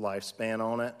longer lifespan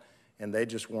on it, and they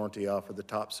just warranty off of the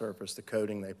top surface, the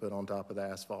coating they put on top of the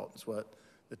asphalt. Is what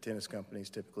the tennis companies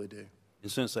typically do. And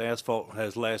since the asphalt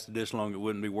has lasted this long, it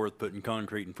wouldn't be worth putting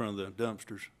concrete in front of the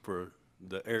dumpsters for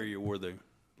the area where they're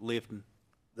lifting.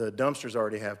 The dumpsters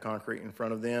already have concrete in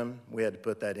front of them. We had to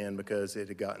put that in because it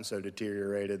had gotten so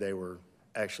deteriorated, they were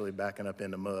actually backing up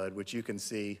into mud, which you can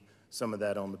see some of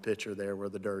that on the picture there where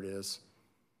the dirt is.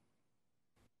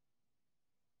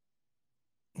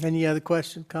 Any other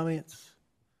questions, comments?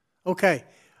 Okay,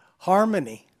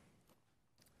 Harmony.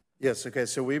 Yes, okay,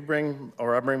 so I bring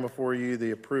before you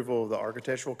the approval of the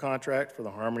architectural contract for the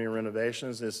Harmony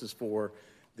renovations. This is for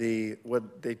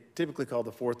what they typically call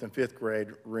the 4th and 5th grade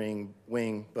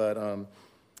wing, but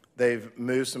they've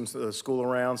moved some of the school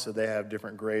around, so they have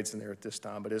different grades in there at this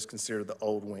time, but it's considered the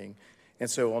old wing. And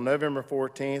so on November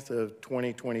 14th of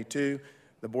 2022,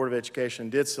 the Board of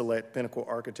Education did select Pinnacle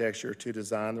Architecture to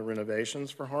design the renovations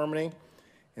for Harmony.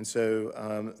 And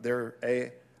so their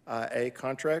AIA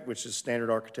contract, which is standard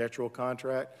architectural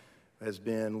contract, has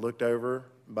been looked over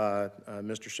by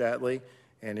Mr. Shatley,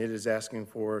 and it is asking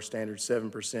for a standard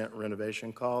 7%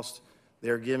 renovation cost.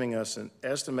 They're giving us an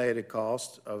estimated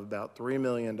cost of about $3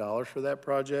 million for that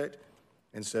project,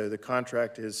 and so the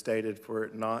contract is stated for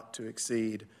it not to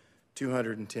exceed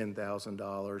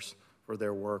 $210,000 for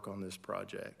their work on this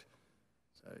project.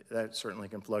 So that certainly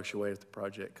can fluctuate if the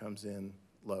project comes in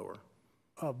lower.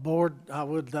 Board, I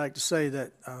would like to say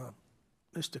that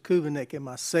Mr. Kubinek and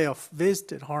myself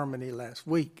visited Harmony last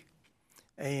week,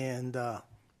 and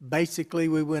basically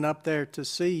we went up there to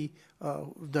see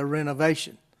the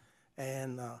renovation.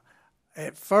 And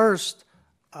at first,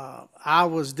 I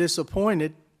was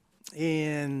disappointed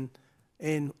in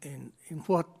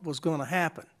what was going to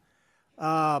happen.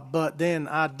 But then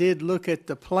I did look at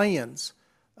the plans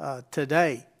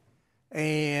today,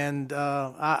 and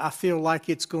I feel like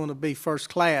it's going to be first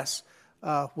class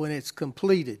when it's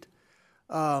completed.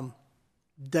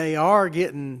 They are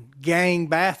getting gang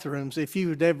bathrooms. If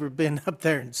you've ever been up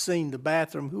there and seen the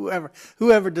bathroom,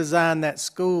 whoever designed that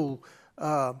school,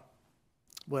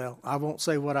 well, I won't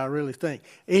say what I really think.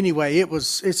 Anyway,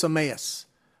 it's a mess.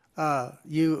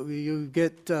 You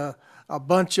get a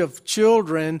bunch of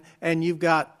children, and you've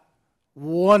got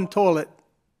one toilet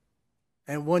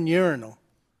and one urinal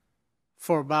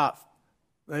for about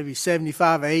maybe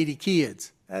 75 or 80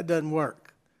 kids. That doesn't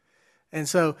work. And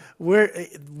so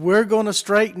we're going to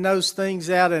straighten those things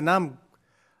out, and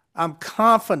I'm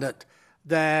confident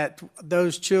that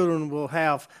those children will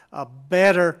have a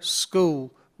better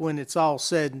school when it's all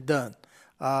said and done.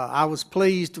 I was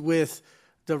pleased with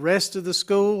the rest of the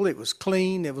school. It was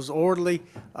clean. It was orderly.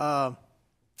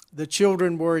 The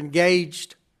children were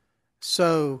engaged,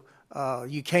 so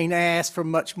you can't ask for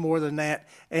much more than that.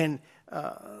 And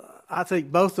I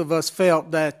think both of us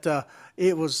felt that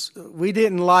we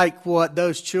didn't like what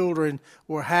those children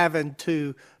were having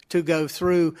to go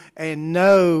through, and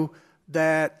know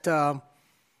that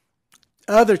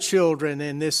other children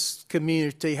in this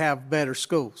community have better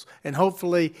schools. And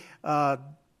hopefully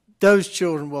those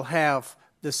children will have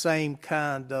the same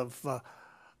kind of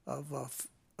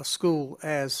a school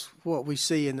as what we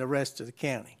see in the rest of the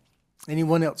county.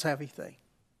 Anyone else have anything?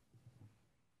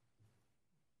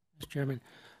 Mr. Chairman,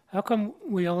 how come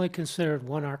we only considered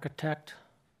one architect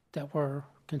that we're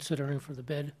considering for the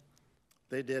bid?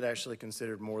 They did actually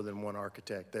consider more than one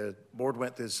architect. The board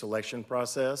went through the selection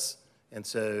process, and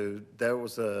so that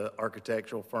was the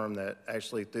architectural firm that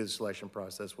actually through the selection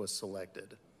process was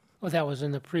selected. Oh, that was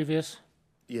in the previous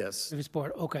Yes.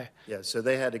 board, okay. Yeah, so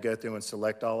they had to go through and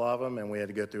select all of them, and we had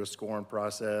to go through a scoring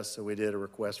process. So we did a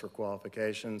request for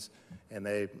qualifications, and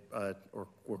or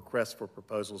request for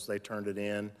proposals. They turned it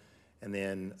in, And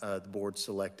then the board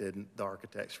selected the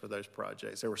architects for those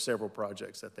projects. There were several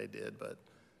projects that they did, but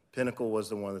Pinnacle was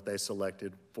the one that they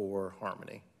selected for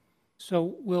Harmony.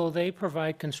 So will they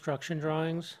provide construction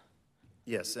drawings?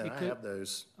 Yes, and I have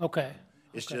those. Okay.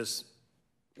 It's just,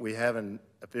 we haven't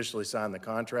officially signed the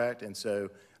contract, and so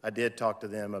I did talk to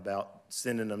them about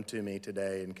sending them to me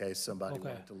today in case somebody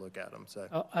wanted to look at them,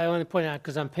 so. I want to point out,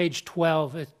 because on page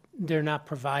 12, they're not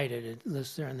provided, it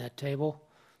lists there on that table.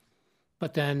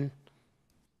 But then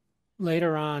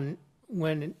later on,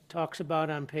 when it talks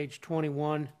about on page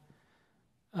 21,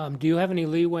 do you have any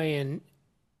leeway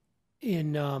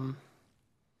in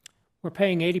we're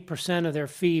paying 80% of their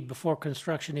fee before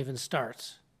construction even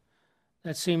starts?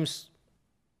 That seems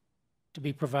to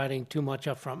be providing too much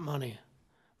upfront money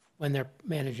when they're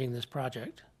managing this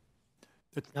project.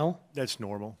 No? That's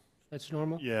normal. That's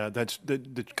normal? Yeah, that's,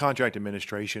 the contract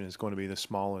administration is going to be the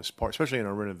smallest part, especially in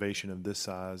a renovation of this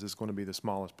size, is going to be the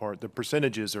smallest part. The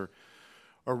percentages are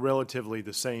relatively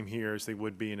the same here as they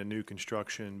would be in a new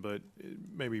construction, but it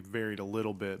maybe varied a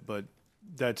little bit, but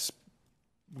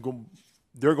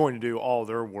they're going to do all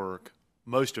their work,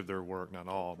 most of their work, not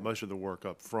all, most of the work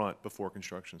up front before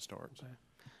construction starts. Okay.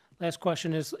 Last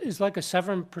question is like a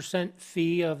 7%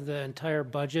 fee of the entire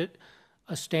budget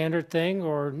a standard thing,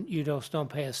 or you just don't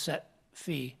pay a set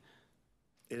fee?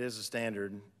 It is a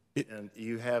standard, and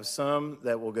you have some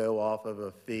that will go off of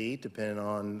a fee depending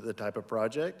on the type of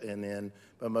project, and then,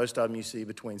 but most of them you see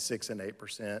between 6 and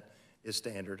 8% is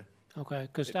standard. Okay,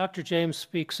 because Dr. James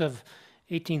speaks of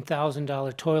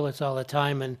 $18,000 toilets all the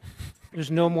time, and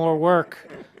there's no more work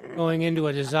going into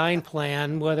a design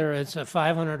plan, whether it's a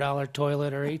 $500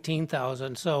 toilet or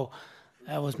 $18,000. So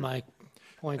that was my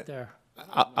point there.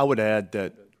 I would add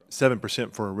that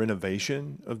 7% for a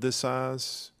renovation of this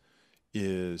size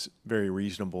is very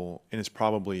reasonable, and it's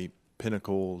probably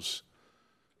Pinnacle's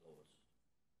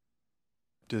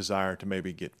desire to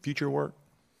maybe get future work.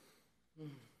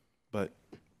 But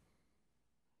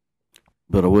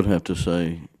I would have to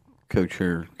say,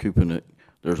 Co-Chair Kupenick,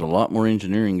 there's a lot more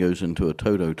engineering goes into a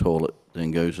Toto toilet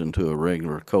than goes into a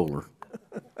regular Kohler.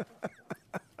 Is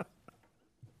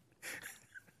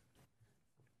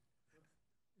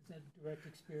that direct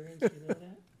experience, you know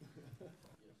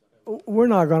that? We're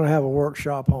not going to have a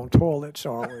workshop on toilets,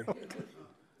 are we?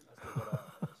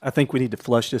 I think we need to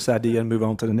flush this idea and move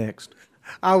on to the next.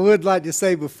 I would like to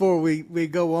say before we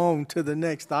go on to the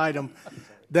next item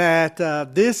that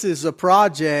this is a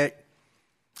project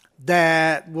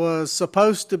that was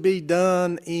supposed to be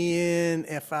done in,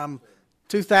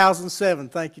 2007.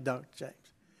 Thank you, Dr. James.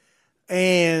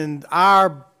 And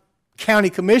our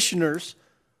county commissioners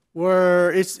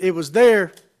it was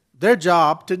their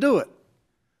job to do it.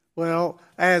 Well,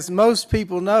 as most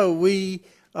people know,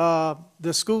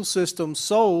 the school system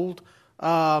sold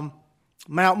Mount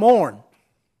Morn.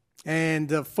 And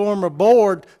the former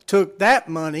board took that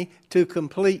money to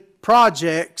complete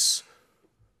projects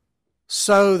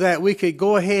so that we could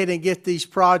go ahead and get these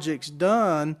projects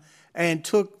done, and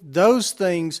took those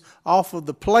things off of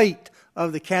the plate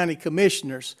of the county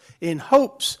commissioners in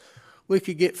hopes we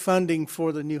could get funding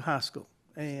for the new high school.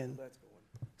 And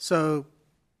so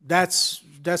that's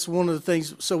one of the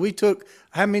things. So we took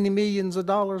how many millions of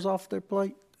dollars off their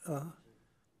plate?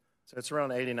 So it's around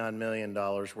 $89 million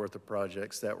worth of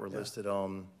projects that were listed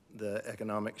on the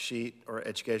economic sheet or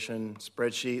education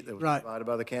spreadsheet that was provided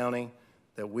by the county,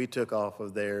 that we took off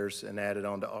of theirs and added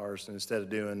onto ours. And instead of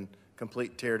doing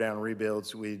complete tear down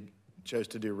rebuilds, we chose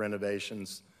to do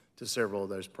renovations to several of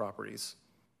those properties.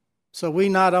 So we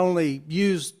not only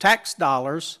used tax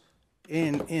dollars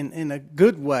in a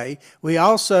good way, we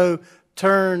also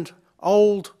turned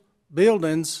old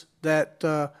buildings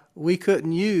that we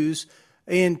couldn't use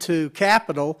into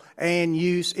capital and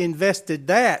invested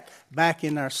that back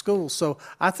in our schools. So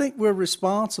I think we're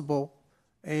responsible,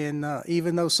 and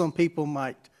even though some people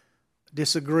might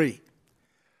disagree.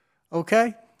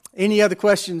 Okay? Any other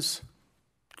questions?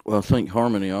 Well, I think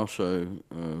Harmony also,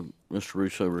 Mr.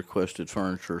 Russo requested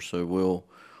furniture, so we'll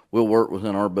work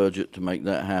within our budget to make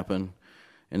that happen.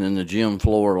 And then the gym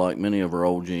floor, like many of our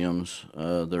old gyms,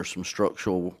 there's some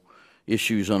structural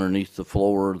issues underneath the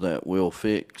floor that we'll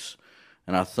fix.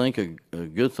 And I think a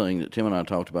good thing that Tim and I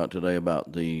talked about today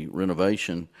about the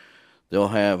renovation, they'll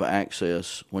have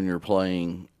access when you're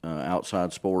playing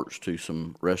outside sports to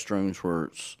some restrooms where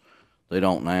they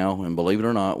don't now. And believe it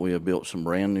or not, we have built some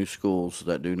brand new schools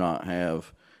that do not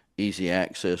have easy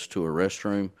access to a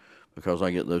restroom, because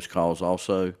I get those calls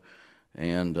also.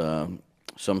 And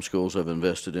some schools have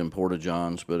invested in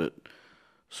porta-johns, but it's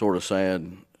sort of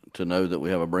sad to know that we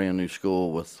have a brand new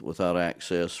school without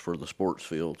access for the sports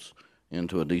fields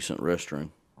into a decent restroom.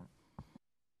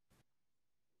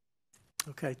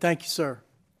 Okay, thank you, sir.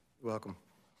 You're welcome.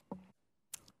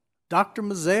 Dr.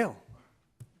 Mazzell.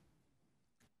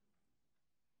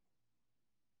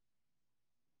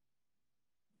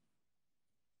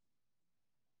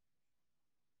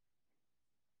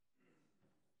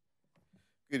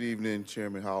 Good evening,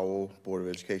 Chairman Howell, Board of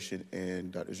Education,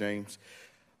 and Dr. James.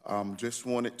 Just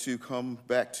wanted to come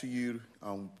back to you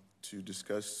to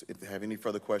discuss if they have any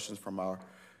further questions from our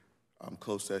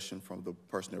closed session from the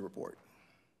personnel report.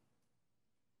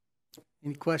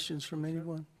 Any questions from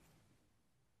anyone?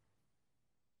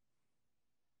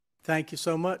 Thank you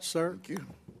so much, sir. Thank you.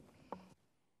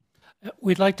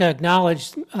 We'd like to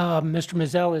acknowledge Mr.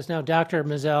 Mazzell is now Dr.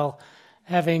 Mazzell,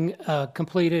 having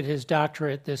completed his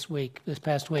doctorate this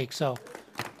past week. So,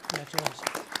 congratulations.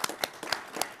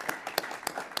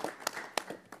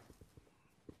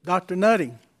 Dr.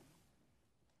 Nutting.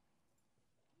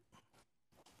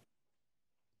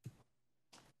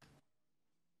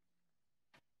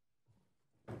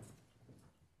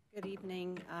 Good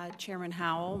evening, Chairman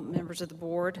Howell, members of the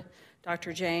board,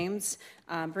 Dr. James.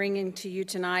 Bringing to you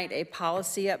tonight a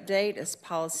policy update. It's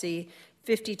policy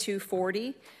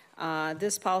 5240.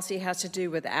 This policy has to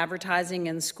do with advertising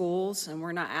in schools, and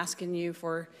we're not asking you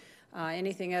for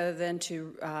anything other than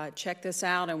to check this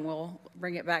out, and we'll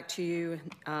bring it back to you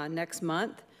next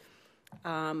month.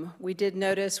 We did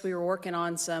notice we were working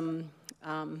on some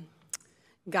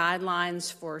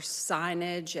guidelines for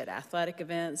signage at athletic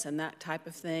events and that type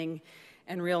of thing,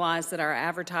 and realized that our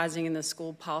advertising in the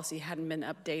school policy hadn't been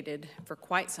updated for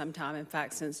quite some time, in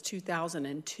fact, since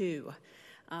 2002.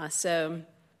 So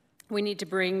we need to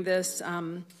bring this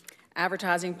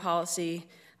advertising policy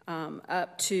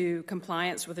up to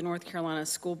compliance with the North Carolina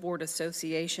School Board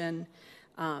Association.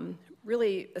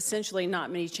 Really, essentially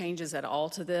not many changes at all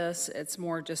to this. It's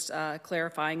more just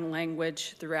clarifying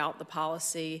language throughout the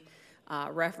policy,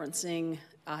 referencing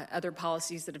other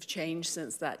policies that have changed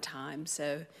since that time.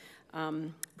 So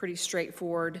pretty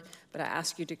straightforward, but I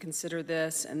ask you to consider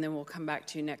this, and then we'll come back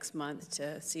to you next month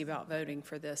to see about voting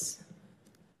for this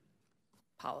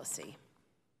policy.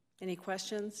 Any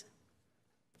questions?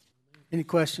 Any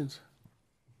questions?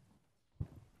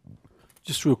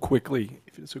 Just real quickly,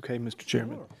 if it's okay, Mr.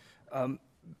 Chairman.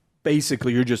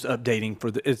 Basically, you're just updating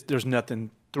for the, there's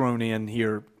nothing thrown in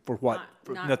here for what,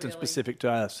 Not nothing really. specific to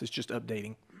us. It's just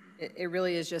updating. It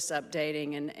really is just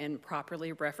updating and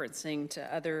properly referencing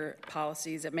to other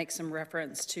policies. It makes some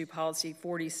reference to policy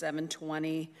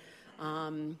 4720,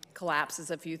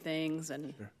 collapses a few things,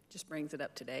 and just brings it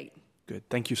up to date. Good.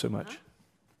 Thank you so much.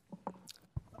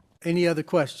 Any other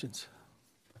questions?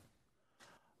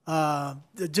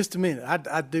 Just a minute.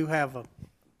 I do have a,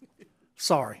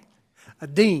 sorry.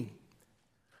 Dean,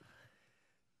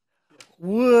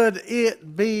 would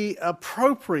it be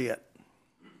appropriate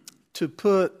to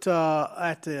put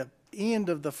at the end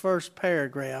of the first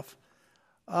paragraph,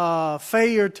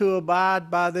 failure to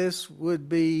abide by this would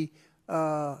be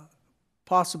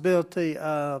possibility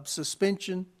of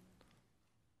suspension?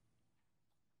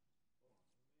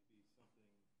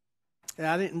 And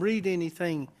I didn't read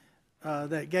anything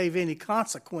that gave any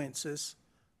consequences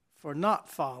for not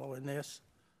following this.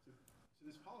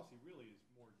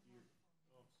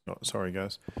 Oh, sorry,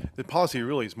 guys. The policy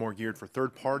really is more geared for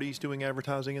third parties doing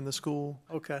advertising in the school.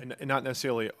 Okay. And not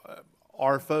necessarily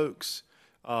our folks.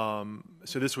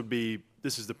 So this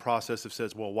is the process that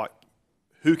says, well,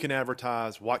 who can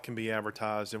advertise, what can be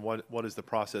advertised, and what is the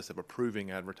process of approving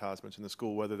advertisements in the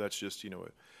school, whether that's just,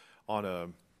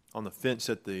 on the fence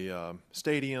at the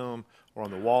stadium, or on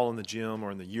the wall in the gym,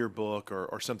 or in the yearbook,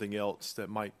 or something else that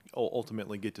might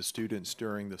ultimately get to students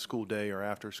during the school day or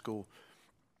after school.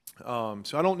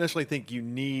 So I don't necessarily think you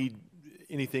need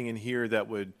anything in here that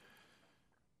would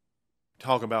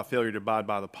talk about failure to abide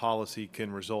by the policy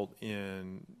can result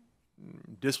in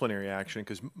disciplinary action,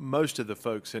 because most of the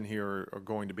folks in here are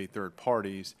going to be third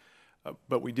parties.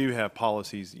 But we do have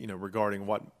policies, regarding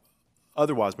what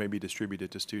otherwise may be distributed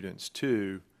to students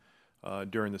too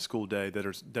during the school day that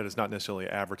is not necessarily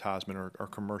advertisement or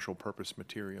commercial purpose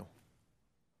material,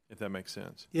 if that makes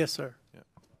sense. Yes, sir. Yeah.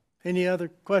 Any other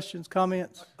questions,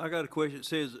 comments? I got a question. It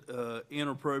says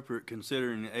inappropriate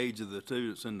considering the age of the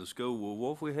students in the school. Well,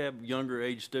 what if we have younger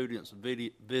age students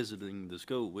visiting the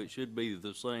school? It should be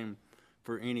the same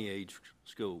for any age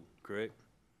school, correct?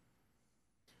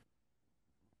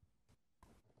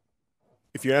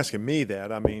 If you're asking me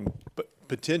that, I mean,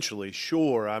 potentially,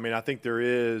 sure. I mean, I think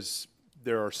there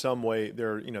are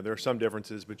some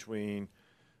differences between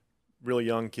really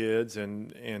young kids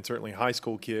and certainly high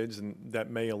school kids, and that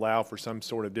may allow for some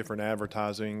sort of different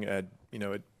advertising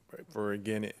for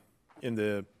again in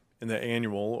the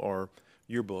annual or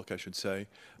yearbook, I should say.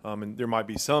 And there might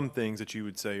be some things that you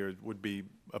would say would be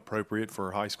appropriate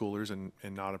for high schoolers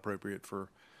and not appropriate for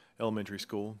elementary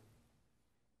school.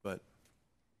 But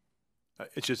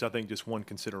it's just, I think, just one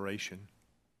consideration.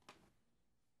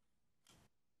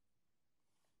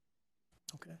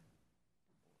 Okay.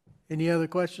 Any other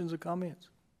questions or comments?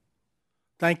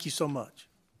 Thank you so much.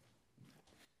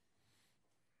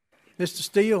 Mr.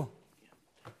 Steele?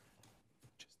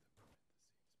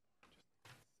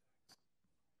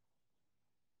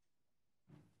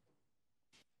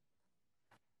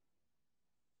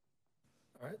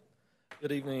 All right.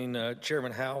 Good evening,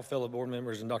 Chairman Howe, fellow board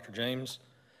members, and Dr. James.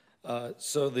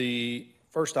 So the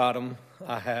first item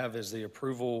I have is the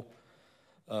approval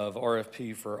of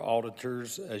RFP for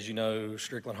auditors. As you know,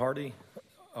 Strickland Hardy,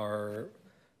 our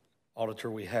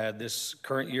auditor we had this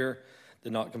current year,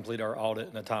 did not complete our audit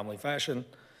in a timely fashion.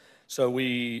 So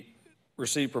we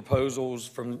received proposals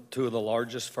from two of the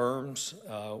largest firms.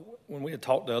 When we had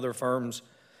talked to other firms,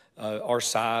 our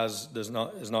size is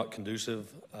not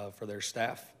conducive for their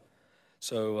staff.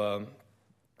 So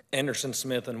Anderson,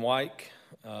 Smith and White,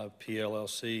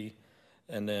 PLLC,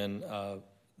 and then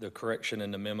the correction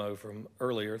in the memo from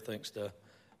earlier, thanks to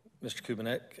Mr.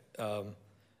 Kubinek,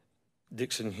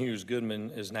 Dixon Hughes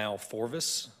Goodman is now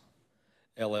Forvis,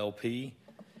 LLP.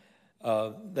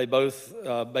 They both,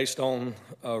 based on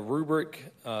rubric,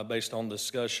 based on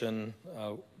discussion,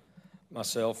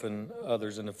 myself and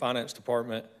others in the finance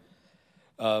department,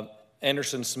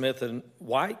 Anderson, Smith and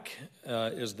White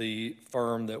is the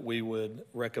firm that we would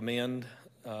recommend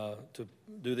to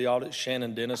do the audit.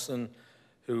 Shannon Dennison,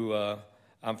 who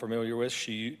I'm familiar with,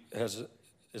 she is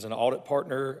an audit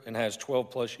partner and has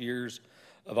 12+ years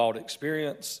of audit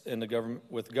experience in the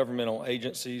with governmental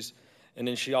agencies. And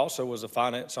then she also was a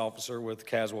finance officer with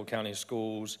Caswell County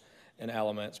Schools and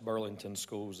Alamance Burlington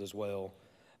Schools as well.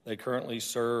 They currently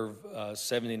serve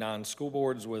 79 school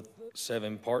boards with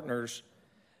 7 partners,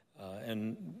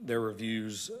 and their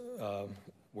reviews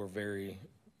were very,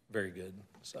 very good.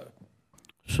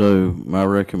 So my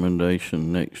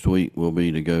recommendation next week will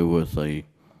be to go with a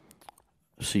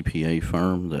CPA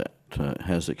firm that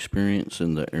has experience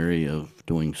in the area of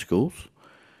doing schools,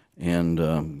 and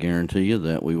guarantee you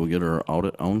that we will get our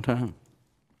audit on time.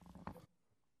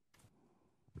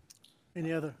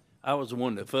 Any other? I was the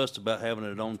one that fussed about having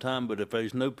it on time, but if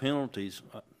there's no penalties,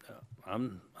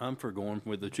 I'm for going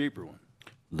with the cheaper one.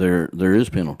 There is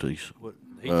penalties. What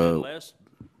he said last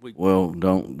week. Well,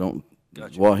 don't.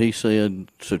 Gotcha. What he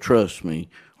said, so trust me,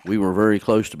 we were very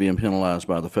close to being penalized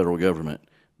by the federal government.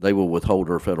 They will withhold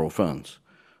our federal funds.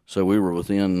 So we were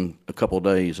within a couple of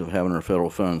days of having our federal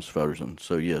funds frozen.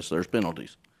 So yes, there's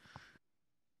penalties.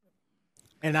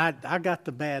 And I got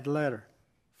the bad letter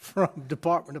from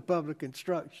Department of Public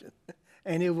Instruction,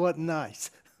 and it wasn't nice.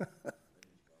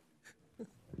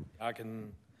 I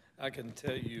can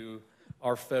tell you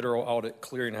our federal audit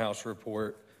clearinghouse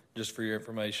report, just for your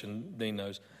information, Dean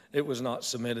knows, it was not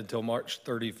submitted till March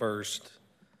 31st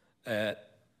at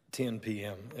 10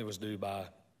 p.m. It was due by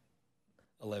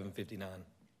 11:59.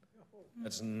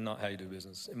 That's not how you do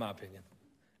business, in my opinion.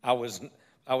 I was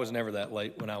never that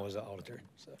late when I was an auditor.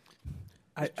 So,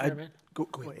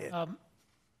 Go ahead.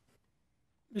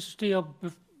 Mr. Steele,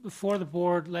 before the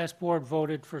last board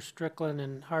voted for Strickland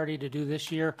and Hardy to do this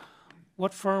year,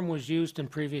 what firm was used in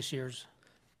previous years?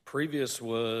 previous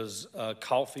was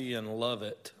Coffee and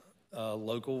Lovett,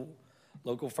 local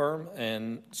firm,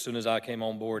 and as soon as I came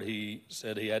on board, he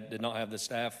said he did not have the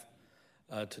staff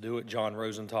to do it. John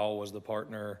Rosenthal was the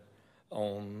partner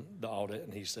on the audit,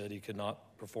 and he said he could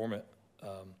not perform it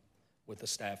with the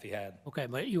staff he had. Okay,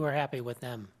 but you were happy with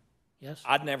them, yes?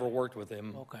 I'd never worked with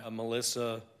him. Okay.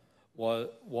 Melissa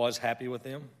was happy with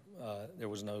him. There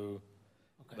was no,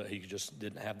 but he just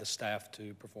didn't have the staff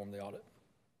to perform the audit.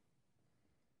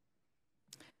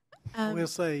 We'll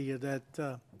say that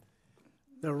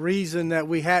the reason that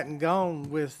we hadn't gone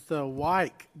with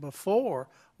White before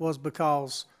was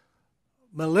because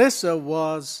Melissa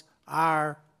was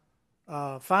our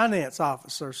finance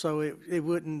officer, so it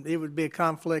would be a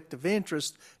conflict of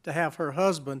interest to have her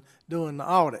husband doing the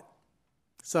audit.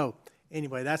 So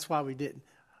anyway, that's why we didn't.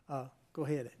 Go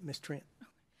ahead, Ms. Trent.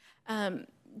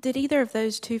 Did either of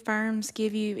those two firms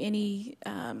give you any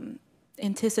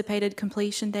anticipated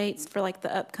completion dates for like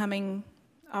the upcoming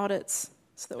audits?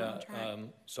 So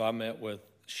I met with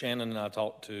Shannon and I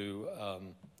talked to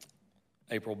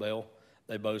April Bell.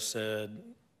 They both said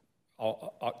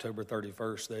October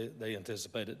 31st they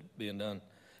anticipated being done.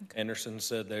 Okay. Anderson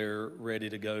said they're ready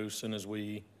to go as soon as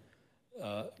we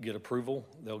get approval.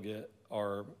 They'll get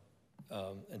our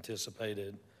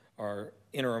anticipated, our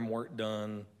interim work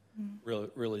done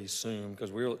really soon,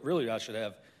 because really I should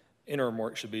have, interim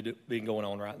work should be going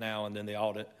on right now, and then the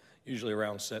audit usually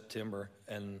around September,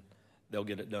 and they'll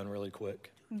get it done really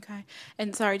quick. Okay.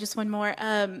 And sorry, just one more.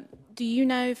 Do you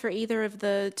know for either of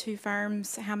the two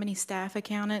firms how many staff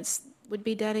accountants would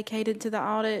be dedicated to the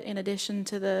audit in addition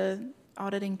to the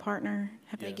auditing partner?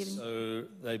 Have they Yes, given? so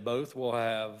they both will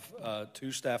have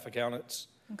 2 staff accountants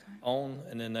on,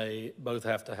 and then they both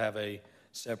have to have a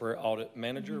separate audit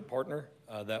manager partner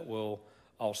that will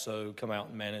also come out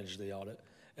and manage the audit.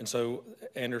 And so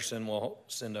Anderson will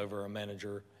send over a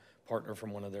manager partner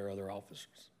from one of their other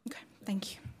officers. Okay,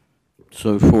 thank you.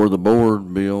 So for the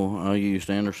board, Bill, I used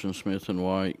Anderson, Smith, and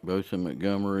White, both in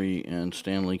Montgomery and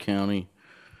Stanley County.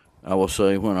 I will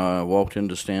say when I walked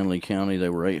into Stanley County, they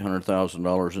were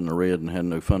 $800,000 in the red and had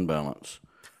no fund balance.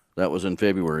 That was in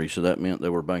February, so that meant they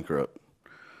were bankrupt.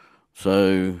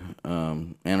 So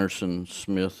Anderson,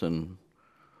 Smith, and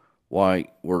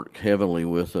White worked heavily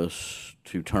with us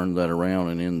to turn that around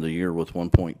and end the year with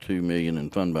 $1.2 million in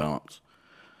fund balance.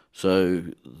 So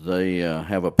they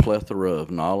have a plethora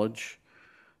of knowledge.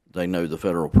 They know the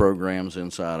federal programs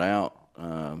inside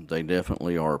out. They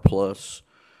definitely are a plus.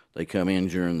 They come in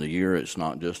during the year. It's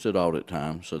not just at audit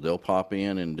time. So they'll pop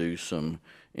in and do some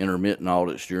intermittent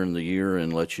audits during the year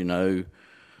and let you know.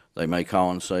 They may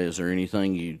call and say, is there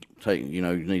anything you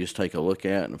need us to take a look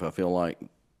at? And if I feel like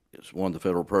it's one of the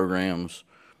federal programs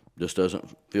just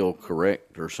doesn't feel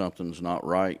correct or something's not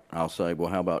right, I'll say, well,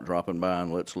 how about dropping by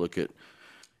and let's look at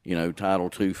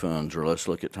Title II funds, or let's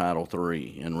look at Title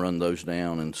III and run those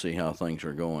down and see how things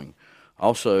are going.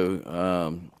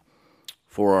 Also,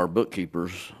 for our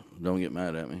bookkeepers, don't get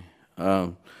mad at me,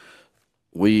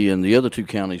 we in the other 2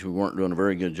 counties, we weren't doing a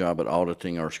very good job at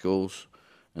auditing our schools.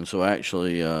 And so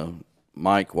actually,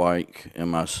 Mike White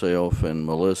and myself and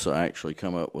Melissa actually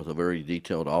come up with a very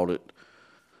detailed audit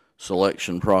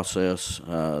selection process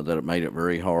that it made it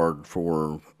very hard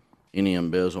for any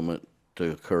embezzlement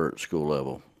to occur at school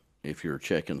level if you're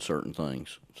checking certain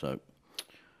things. So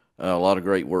a lot of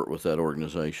great work with that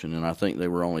organization, and I think they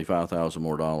were only $5,000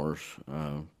 more,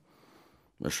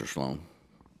 Mr. Sloan.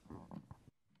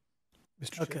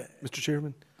 Mr.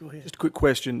 Chairman? Go ahead. Just a quick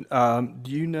question.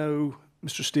 Do you know,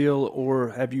 Mr. Steele, or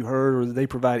have you heard, or do they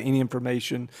provide any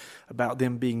information about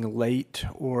them being late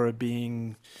or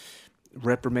being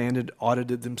reprimanded,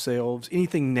 audited themselves?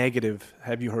 Anything negative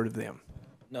have you heard of them?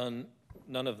 None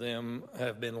of them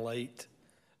have been late.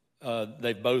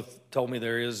 They've both told me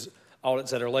there is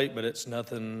audits that are late, but it's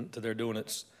nothing to their doing.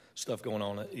 It's stuff going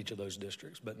on at each of those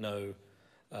districts. But no,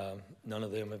 none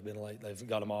of them have been late. They've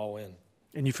got them all in.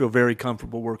 And you feel very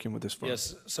comfortable working with this firm?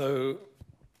 Yes. So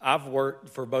I've worked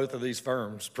for both of these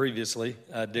firms previously,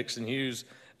 Dixon Hughes,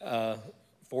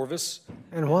 Forvis.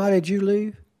 And why did you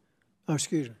leave? Oh,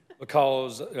 excuse me.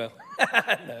 Because, no,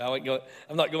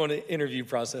 I'm not going to interview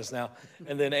process now.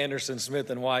 And then Anderson,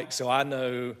 Smith, and White. So I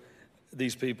know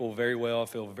these people very well. I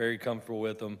feel very comfortable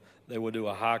with them. They will do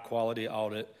a high-quality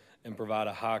audit and provide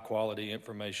a high-quality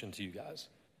information to you guys.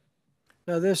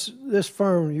 Now, this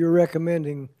firm you're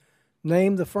recommending,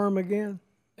 name the firm again?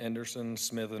 Anderson,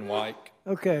 Smith, and White.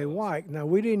 Okay, White. Now,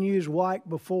 we didn't use White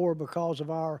before because of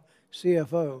our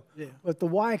CFO. Yeah. But the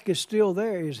White is still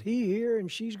there. Is he here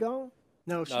and she's gone?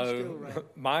 No, she's still around.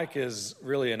 Mike is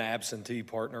really an absentee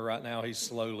partner right now. He's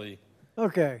slowly.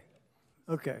 Okay.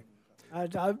 I'm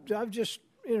just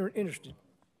interested.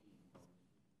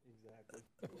 Exactly.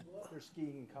 They're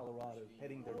skiing in Colorado,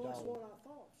 heading their dog.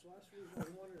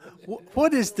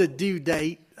 What is the due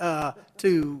date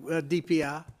to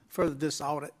DPI for this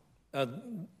audit?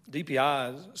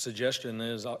 DPI's suggestion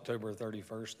is October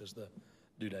 31st is the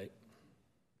due date.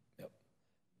 Yep.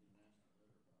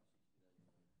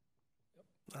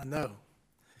 I know.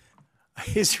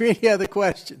 Is there any other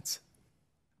questions?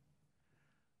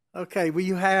 Okay, will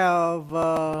you have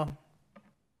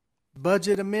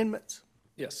budget amendments?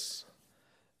 Yes.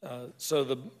 So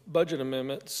the budget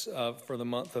amendments for the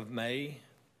month of May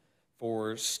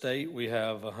for state, we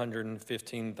have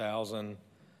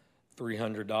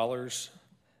 $115,300,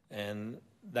 and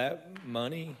that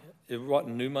money, it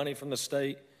wasn't new money from the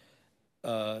state.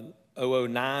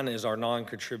 009 is our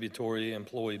non-contributory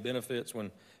employee benefits.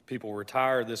 When people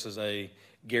retire, this is a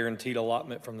guaranteed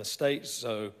allotment from the state,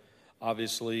 so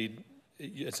obviously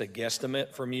it's a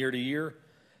guesstimate from year to year.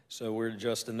 So we're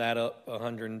adjusting that up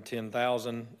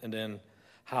 $110,000, and then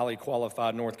highly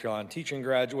qualified North Carolina teaching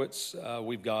graduates,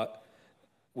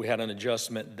 we had an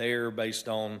adjustment there based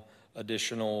on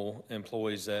additional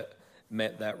employees that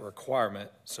met that requirement,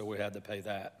 so we had to pay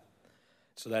that.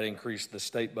 So that increased the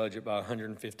state budget by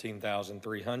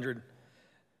 $115,300.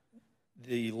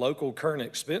 The local current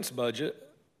expense budget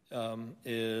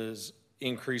is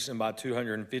increasing by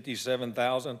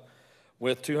 $257,000,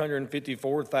 with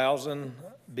 $254,000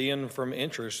 being from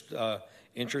interest.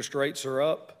 Interest rates are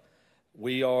up.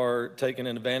 We are taking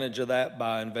advantage of that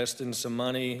by investing some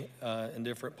money in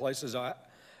different places.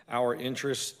 Our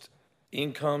interest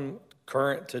income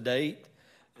current to date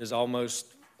is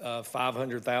almost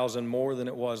 $500,000 more than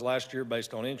it was last year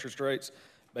based on interest rates,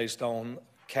 based on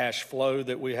cash flow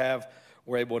that we have.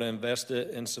 We're able to invest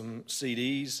it in some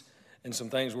CDs and some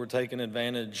things. We're taking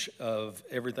advantage of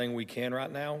everything we can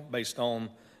right now based on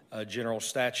general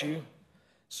statute.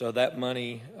 So that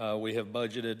money we have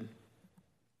budgeted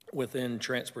within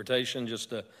transportation just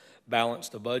to balance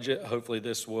the budget. Hopefully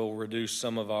this will reduce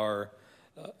some of our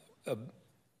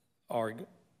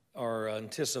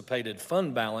anticipated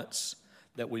fund balance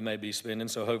that we may be spending.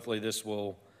 So hopefully this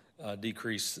will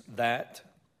decrease that.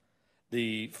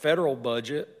 The federal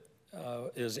budget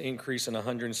is increasing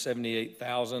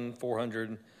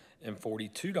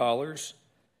 $178,442,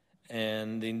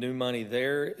 and the new money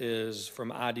there is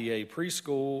from IDA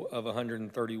preschool of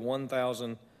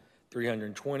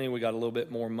 $131,320. We got a little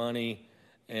bit more money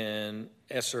in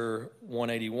ESSER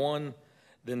 181.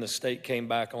 Then the state came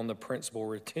back on the principal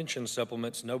retention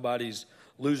supplements. Nobody's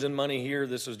losing money here.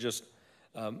 This is just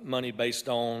money based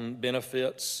on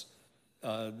benefits.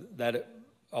 That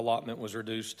allotment was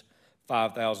reduced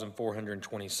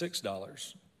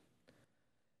 $5,426.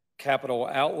 Capital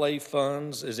outlay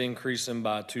funds is increasing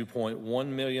by $2.1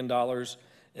 million, and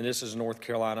this is North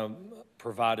Carolina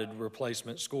provided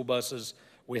replacement school buses.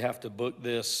 We have to book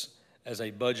this as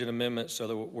a budget amendment so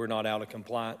that we're not out of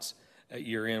compliance at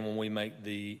year end when we make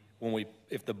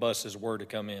if the buses were to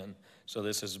come in. So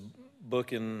this is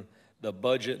booking the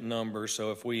budget number,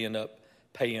 so if we end up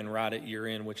paying right at year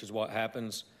end, which is what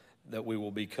happens, that we will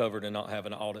be covered and not have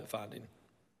an audit finding.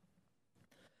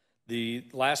 The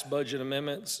last budget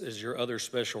amendments is your other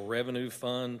special revenue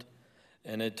fund,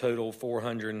 and it totaled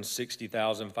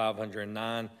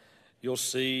 $460,509. You'll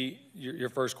see, your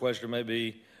first question may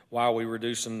be, why are we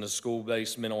reducing the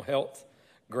school-based mental health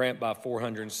grant by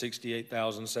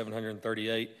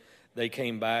 $468,738? They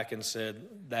came back and said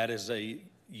that is a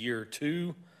year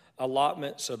 2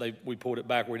 allotment, so we pulled it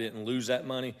back. We didn't lose that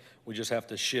money. We just have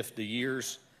to shift the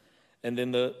years. And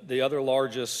then the other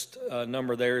largest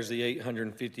number there is the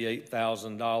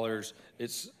 $858,000.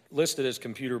 It's listed as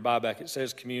computer buyback. It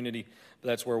says community, but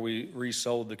that's where we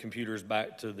resold the computers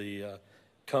back to the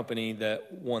company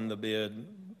that won the bid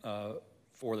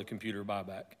for the computer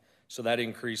buyback. So that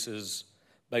increases,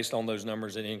 based on those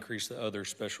numbers, it increased the other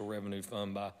special revenue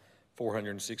fund by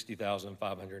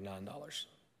 $460,509.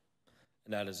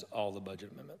 And that is all the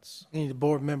budget amendments. Any of the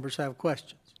board members have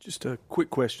questions? Just a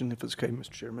quick question, if it's okay, Mr.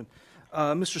 Chairman.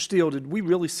 Mr. Steele, did we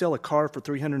really sell a car for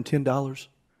 $310?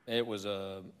 It was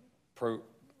an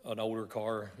older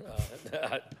car.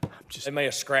 They may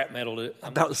have scrap metaled it.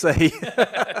 I'm about to say,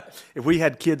 if we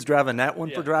had kids driving that one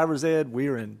for driver's ed,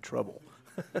 we're in trouble.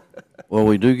 Well,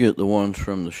 we do get the ones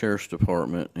from the sheriff's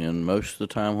department, and most of the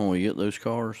time when we get those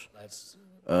cars,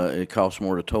 it costs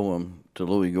more to tow them to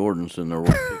Louis Gordon's than they're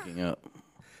worth picking up.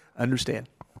 Understand.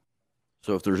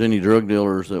 So if there's any drug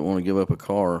dealers that want to give up a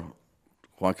car,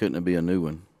 why couldn't it be a new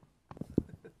one?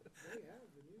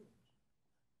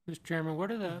 Mr. Chairman, where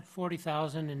do the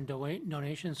 $40,000 in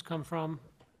donations come from?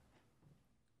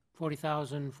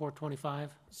 $40,425?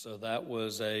 So that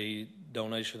was a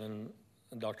donation,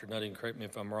 and Dr. Nutting, correct me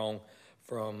if I'm wrong,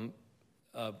 from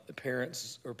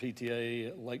parents or PTA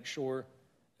at Lakeshore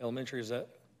Elementary, is that?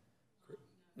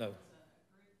 No.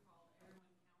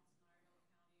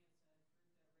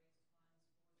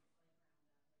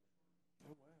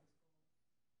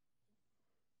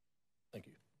 Thank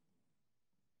you.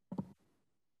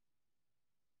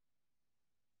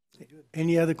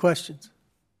 Any other questions?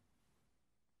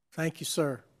 Thank you,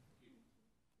 sir.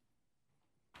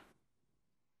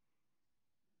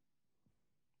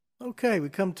 Okay, we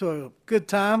come to a good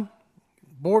time.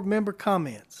 Board member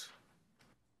comments.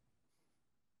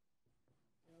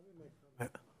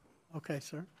 Okay,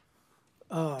 sir.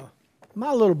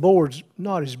 My little board's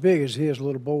not as big as his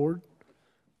little board,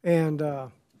 and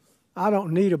I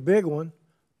don't need a big one,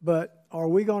 but are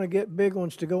we going to get big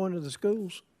ones to go into the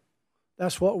schools?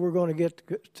 That's what we're going to get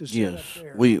to sit up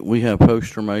there. Yes, we have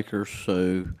poster makers,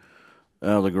 so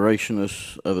out of the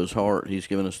graciousness of his heart, he's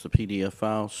given us the PDF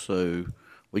files, so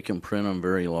we can print them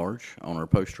very large on our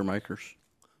poster makers.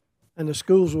 And the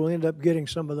schools will end up getting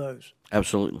some of those.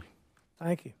 Absolutely.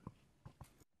 Thank you.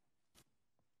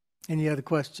 Any other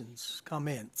questions,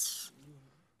 comments?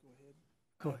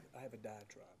 Go ahead. I have a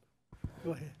diatribe.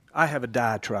 Go ahead. I have a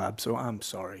diatribe, so I'm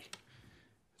sorry.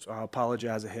 So I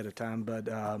apologize ahead of time, but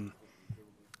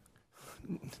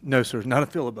No, sir, not a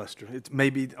filibuster. It's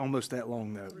maybe almost that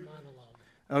long, though.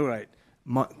 All right.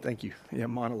 Thank you. Yeah,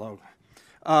 monologue.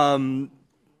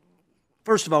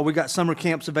 First of all, we got summer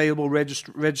camps available,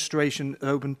 registration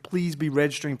open. Please be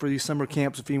registering for these summer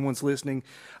camps if anyone's listening.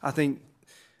 I think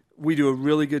we do a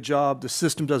really good job. The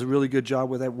system does a really good job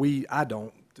with that. I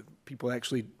don't. The people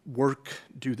actually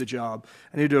do the job.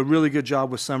 And they do a really good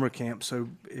job with summer camps. So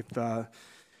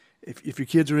if your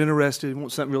kids are interested and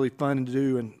want something really fun to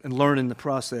do and learn in the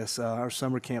process, our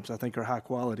summer camps, I think, are high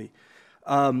quality.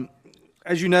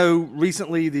 As you know,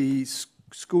 recently the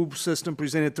school system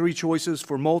presented 3 choices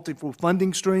for multiple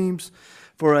funding streams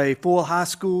for a full high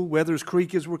school, Weathers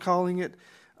Creek as we're calling it.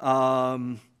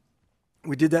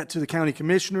 We did that to the county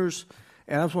commissioners,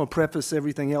 and I just want to preface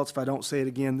everything else if I don't say it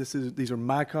again. These are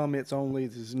my comments only.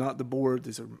 This is not the board.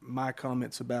 These are my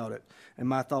comments about it and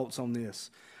my thoughts on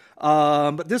this.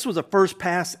 But this was a first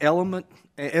pass estimate,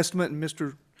 and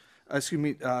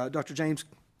Dr. James,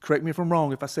 correct me if I'm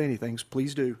wrong if I say anything, so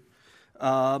please do.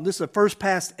 This is a first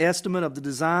pass estimate of the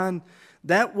design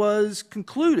that was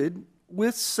concluded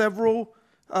with several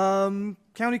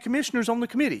county commissioners on the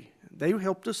committee. They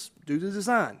helped us do the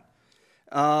design.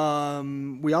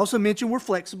 We also mentioned we're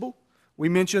flexible. We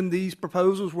mentioned these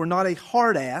proposals were not a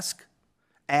hard ask,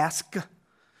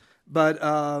 but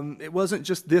it wasn't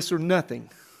just this or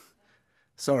nothing.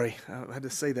 Sorry, I had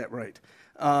to say that right.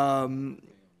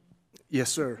 Yes,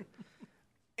 sir.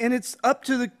 And it's up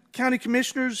to the county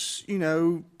commissioners,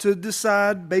 to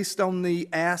decide based on the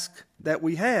ask that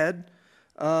we had.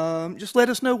 Just let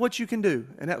us know what you can do,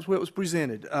 and that's what was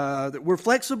presented. That we're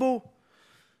flexible.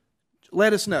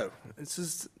 Let us know. This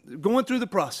is going through the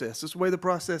process. This is the way the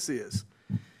process is.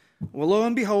 Well, lo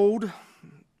and behold,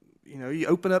 you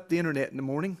open up the internet in the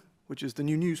morning, which is the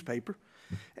new newspaper,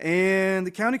 and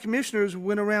the county commissioners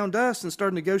went around us and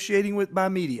started negotiating by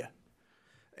media,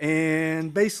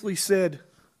 and basically said,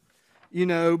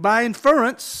 by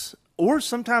inference, or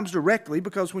sometimes directly,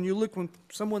 because when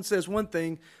someone says one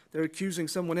thing, they're accusing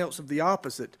someone else of the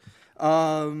opposite.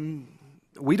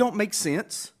 We don't make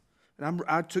sense, and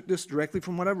I took this directly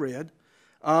from what I read.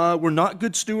 We're not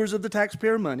good stewards of the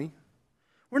taxpayer money.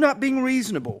 We're not being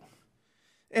reasonable.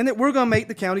 And that we're going to make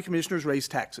the county commissioners raise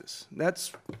taxes.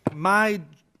 That's my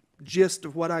gist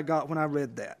of what I got when I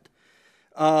read that.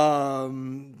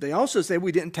 They also said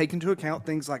we didn't take into account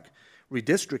things like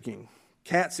redistricting,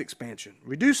 CATS expansion,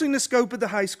 reducing the scope of the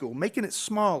high school, making it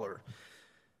smaller.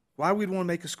 Why we'd want to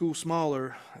make a school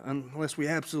smaller unless we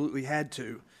absolutely had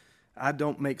to, I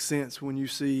don't make sense when you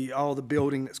see all the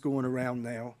building that's going around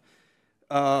now.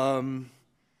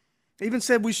 Even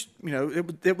said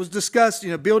it was discussed,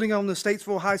 building on the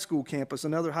Statesville High School campus,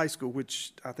 another high school,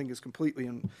 which I think is completely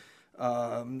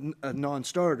a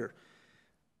non-starter.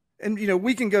 And,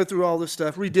 we can go through all this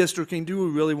stuff. Redistricting, do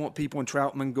we really want people in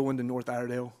Troutman going to North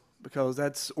Iredell?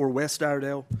 Or West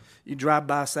Iredell. You drive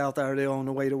by South Iredell on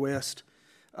the way to West.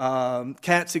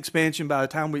 CATS expansion, by the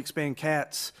time we expand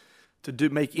CATS to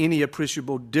make any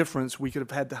appreciable difference, we could have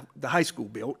had the high school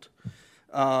built.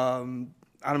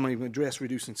 I don't even address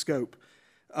reducing scope.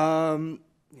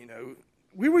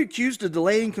 We were accused of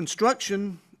delaying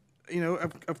construction,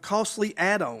 of costly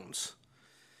add-ons.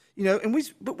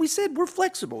 But we said we're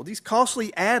flexible. These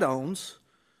costly add-ons,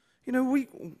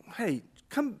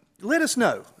 come, let us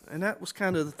know. And that was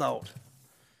kind of the thought.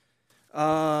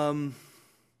 And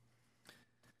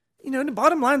the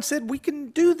bottom line said we can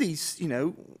do these,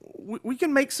 we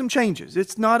can make some changes.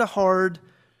 It's not a hard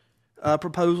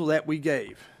proposal that we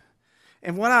gave.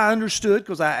 And what I understood,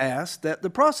 because I asked, that the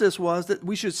process was that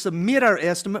we should submit our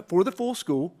estimate for the full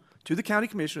school to the county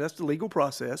commissioner. That's the legal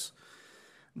process.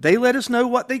 They let us know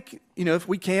what if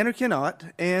we can or cannot,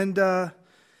 and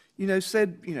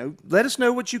said, let us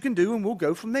know what you can do, and we'll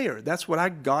go from there. That's what I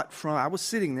got from. I was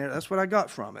sitting there. That's what I got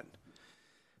from it.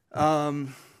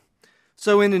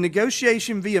 So in the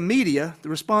negotiation via media, the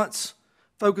response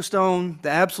focused on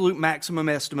the absolute maximum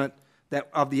estimate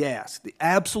of the ask, the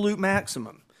absolute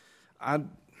maximum.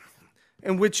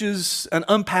 And which is an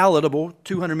unpalatable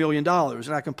 $200 million,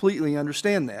 and I completely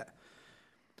understand that.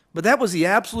 But that was the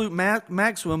absolute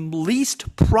maximum,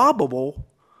 least probable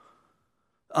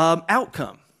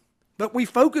outcome. But we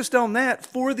focused on that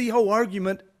for the whole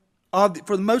argument,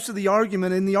 for most of the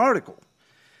argument in the article.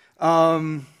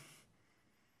 To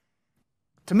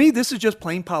me, this is just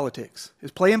plain politics.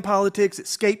 It's playing politics,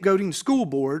 it's scapegoating the school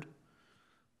board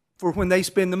for when they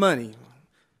spend the money.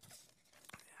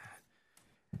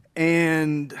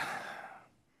 And,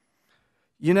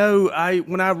 when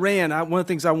I ran, one of the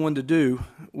things I wanted to do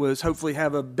was hopefully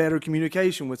have a better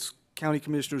communication with county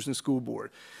commissioners and school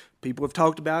board. People have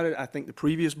talked about it. I think the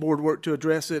previous board worked to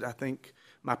address it. I think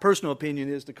My personal opinion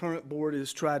is the current board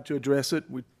has tried to address it.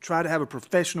 We try to have a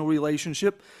professional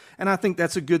relationship, and I think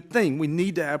that's a good thing. We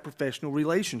need to have professional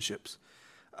relationships.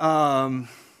 Honestly,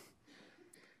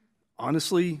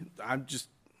 I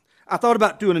thought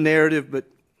about doing a narrative, but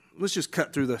let's just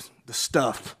cut through the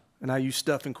stuff, and I use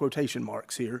stuff in quotation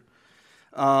marks here.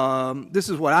 This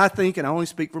is what I think, and I only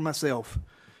speak for myself.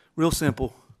 Real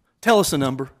simple. Tell us a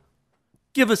number.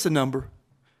 Give us a number.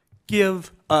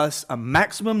 Give us a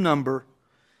maximum number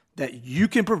that you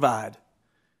can provide.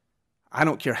 I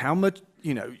don't care how much,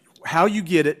 how you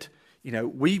get it.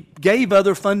 We gave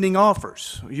other funding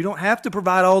offers. You don't have to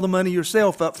provide all the money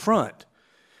yourself up front.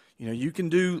 You can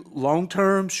do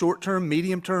long-term, short-term,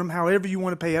 medium-term, however you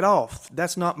want to pay it off.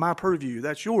 That's not my purview.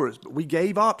 That's yours. But we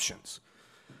gave options.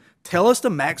 Tell us the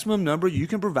maximum number you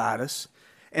can provide us,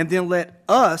 and then let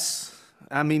us,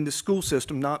 I mean the school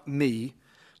system, not me,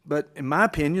 but in my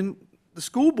opinion, the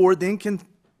school board then can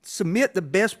submit the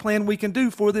best plan we can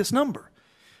do for this number.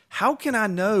 How can I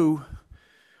know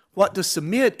what to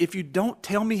submit if you don't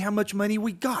tell me how much money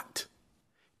we got?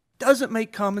 Doesn't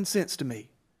make common sense to me.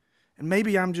 And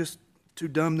maybe I'm just too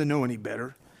dumb to know any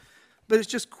better. But it's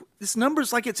just, this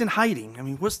number's like it's in hiding. I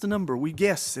mean, what's the number? We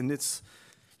guess, and it's,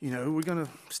 we're going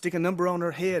to stick a number on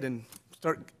our head and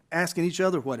start asking each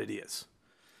other what it is.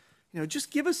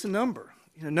 Just give us a number.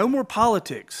 No more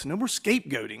politics, no more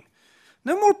scapegoating.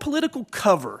 No more political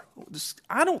cover.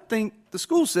 I don't think the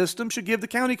school system should give the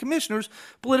county commissioners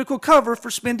political cover for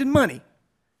spending money,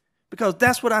 because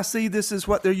that's what I see this is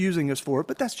what they're using us for,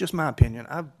 but that's just my opinion.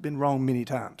 I've been wrong many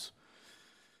times.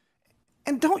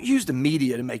 And don't use the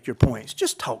media to make your points.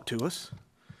 Just talk to us.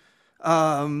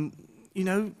 Tell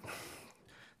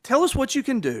us what you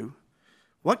can do.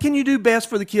 What can you do best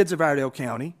for the kids of Iredell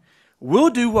County?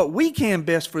 We'll do what we can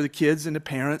best for the kids and the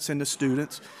parents and the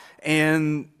students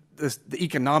and the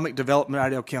economic development of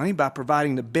Iredell County by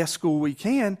providing the best school we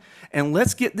can, and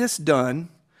let's get this done.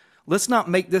 Let's not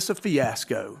make this a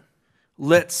fiasco.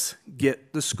 Let's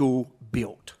get the school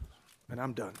built. And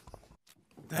I'm done.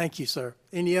 Thank you, sir.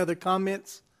 Any other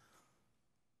comments?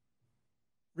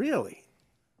 Really?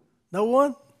 No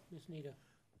one? Ms. Nita.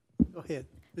 Go ahead,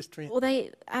 Ms. Trent. Well,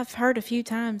 I've heard a few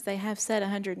times they have said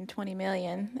 120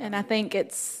 million, and I think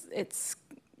that's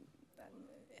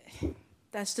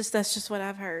just what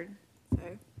I've heard.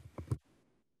 So.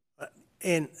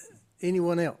 And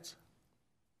anyone else?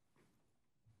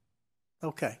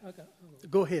 Okay.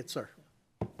 Go ahead, sir.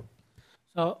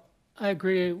 So I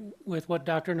agree with what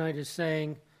Dr. Knight is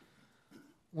saying.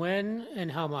 When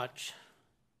and how much?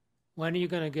 When are you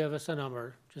going to give us a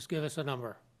number? Just give us a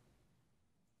number.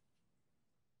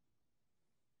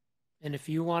 And if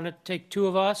you want to take two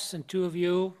of us and two of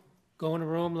you, go in a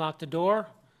room, lock the door,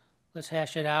 let's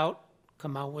hash it out,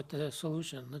 come out with the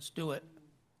solution. Let's do it.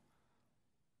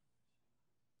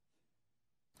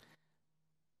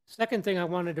 Second thing I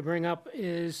wanted to bring up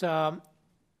is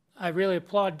I really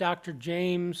applaud Dr.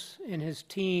 James and his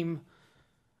team.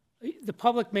 The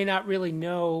public may not really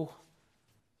know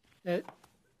that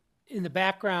in the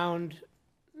background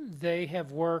they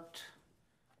have worked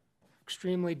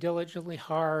extremely diligently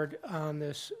hard on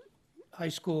this high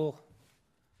school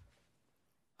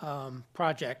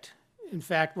project. In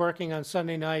fact, working on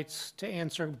Sunday nights to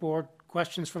answer board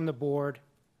questions from the board,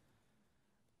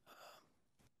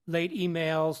 late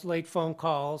emails, late phone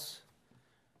calls.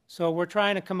 So we're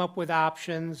trying to come up with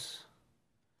options.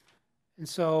 And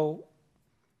so,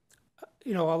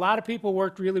 a lot of people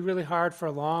worked really, really hard for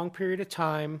a long period of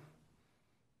time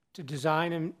to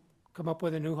design and come up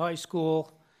with a new high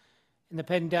school. And the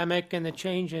pandemic and the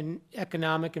change in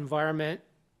economic environment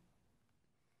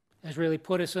has really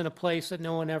put us in a place that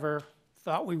no one ever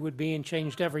thought we would be and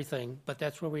changed everything, but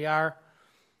that's where we are.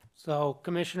 So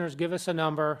commissioners, give us a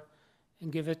number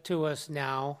and give it to us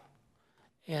now,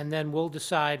 and then we'll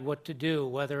decide what to do,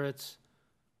 whether it's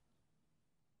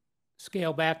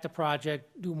scale back the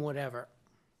project, do whatever.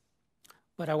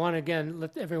 But I want to, again,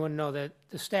 let everyone know that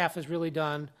the staff has really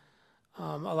done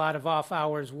a lot of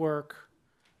off-hours work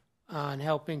on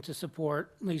helping to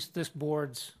support at least this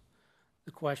board's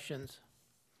the questions.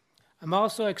 I'm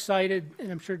also excited,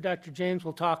 and I'm sure Dr. James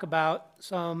will talk about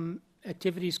some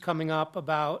activities coming up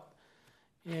about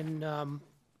in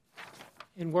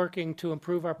working to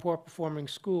improve our poor-performing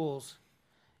schools.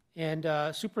 And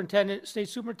State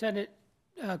Superintendent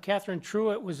Catherine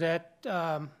Truitt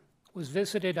was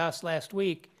visited us last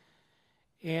week,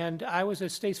 and I was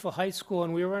at Statesville High School,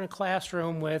 and we were in a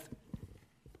classroom with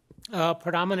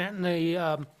predominantly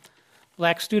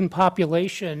black student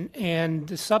population, and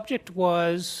the subject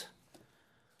was,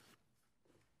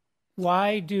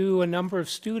 why do a number of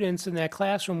students in that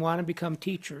classroom want to become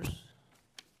teachers?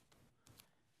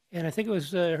 and I think it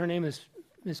was, her name is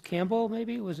Ms. Campbell,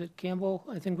 maybe? Was it Campbell,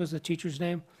 I think was the teacher's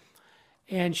name?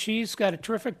 And she's got a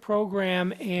terrific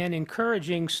program in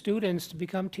encouraging students to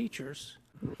become teachers.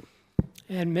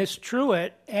 And Ms.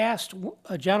 Truitt asked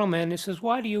a gentleman, he says,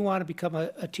 why do you want to become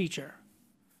a teacher?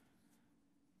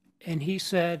 And he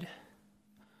said,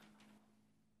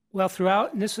 well,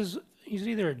 throughout, and he's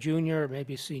either a junior or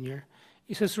maybe a senior,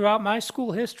 he says, throughout my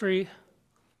school history,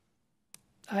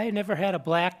 I had never had a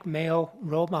black male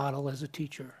role model as a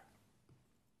teacher.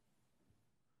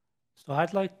 So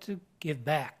I'd like to give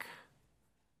back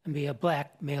and be a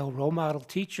black male role model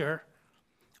teacher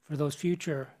for those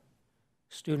future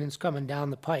students coming down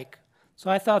the pike. So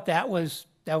I thought that was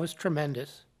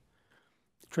tremendous.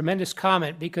 Tremendous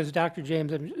comment, because Dr.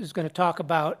 James is going to talk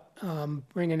about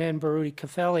bringing in Baruti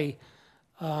Kafeli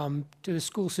to the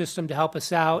school system to help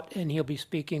us out, and he'll be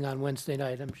speaking on Wednesday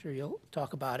night. I'm sure you'll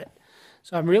talk about it.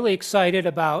 So I'm really excited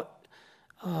about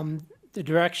the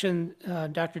direction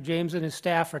Dr. James and his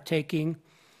staff are taking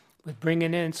with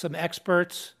bringing in some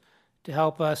experts to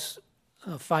help us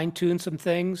fine-tune some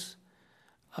things.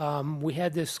 We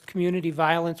had this community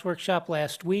violence workshop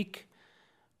last week.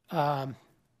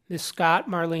 Ms. Scott,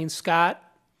 Marlene Scott,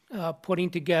 putting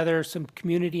together some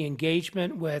community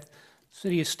engagement with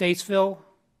City of Statesville,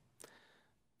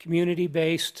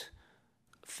 community-based,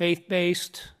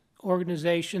 faith-based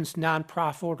organizations,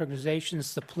 nonprofit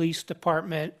organizations, the police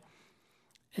department,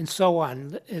 and so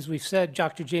on. As we've said,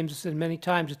 Dr. James has said many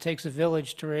times, it takes a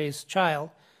village to raise a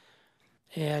child.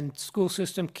 And school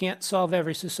system can't solve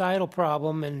every societal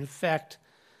problem. And in fact,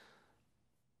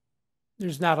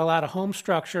 there's not a lot of home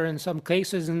structure in some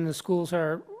cases, and the schools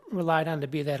are relied on to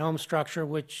be that home structure,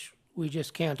 which we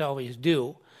just can't always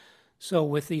do. So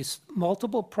with these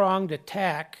multiple pronged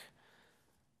attack,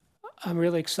 I'm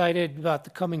really excited about the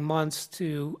coming months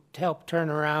to help turn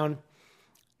around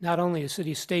not only the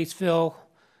city of Statesville,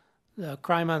 the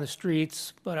crime on the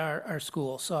streets, but our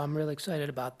schools. So I'm really excited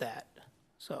about that.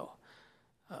 So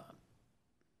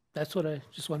that's what I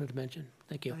just wanted to mention.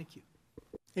 Thank you. Thank you.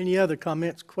 Any other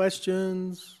comments,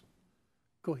 questions?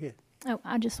 Go ahead. Oh,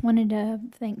 I just wanted to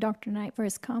thank Dr. Knight for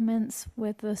his comments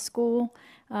with the school.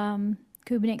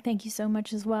 Kubinick, thank you so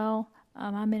much as well.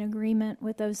 I'm in agreement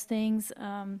with those things.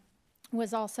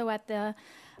 Was also at the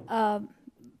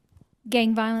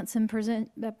gang violence and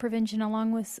prevention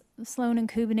along with Sloan and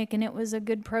Kubinick, and it was a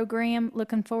good program.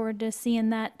 Looking forward to seeing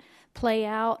that play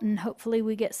out, and hopefully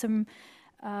we get some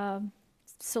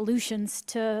solutions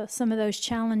to some of those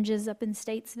challenges up in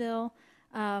Statesville.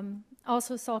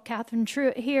 Also saw Catherine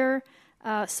Truitt here,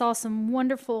 saw some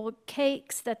wonderful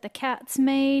cakes that the cats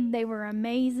made. They were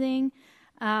amazing.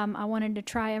 I wanted to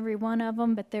try every one of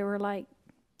them, but there were like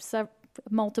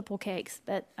multiple cakes.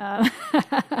 But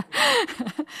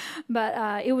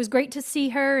it was great to see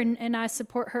her, and I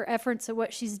support her efforts of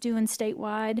what she's doing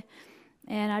statewide.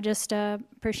 And I just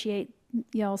appreciate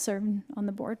y'all serving on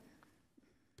the board.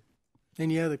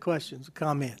 Any other questions or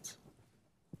comments?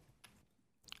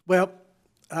 Well,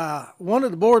 one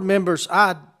of the board members,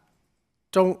 I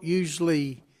don't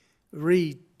usually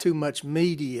read too much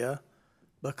media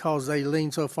because they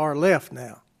lean so far left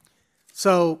now.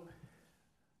 So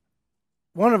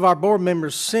one of our board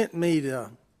members sent me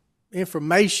the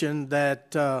information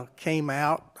that came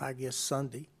out, I guess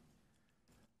Sunday,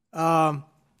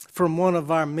 from one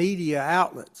of our media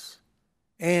outlets.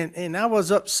 And I was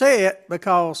upset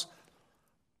because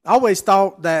I always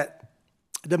thought that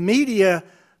the media,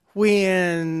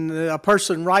 when a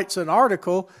person writes an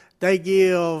article, they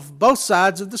give both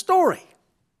sides of the story.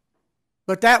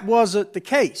 But that wasn't the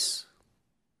case.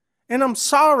 And I'm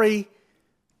sorry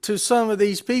to some of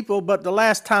these people, but the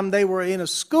last time they were in a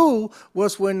school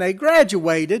was when they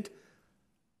graduated,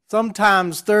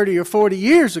 sometimes 30 or 40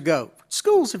 years ago.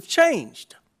 Schools have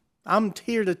changed. I'm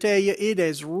here to tell you it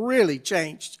has really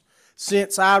changed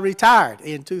since I retired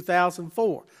in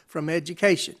 2004 from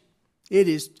education. It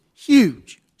is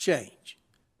huge change.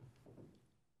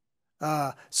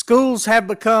 Schools have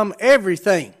become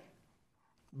everything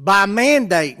by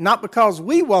mandate, not because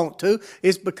we want to,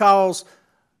 it's because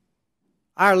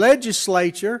our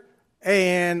legislature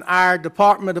and our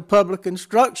Department of Public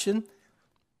Instruction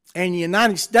and the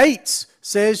United States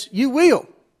says you will.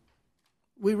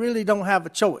 We really don't have a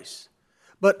choice.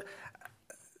 But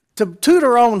to toot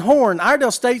our own horn,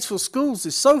 Iredell-Statesville Schools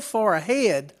is so far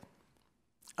ahead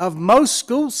of most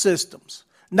school systems,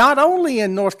 not only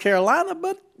in North Carolina,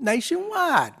 but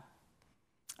nationwide.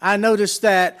 I noticed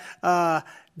that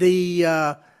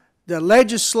the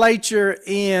legislature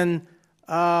in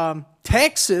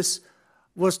Texas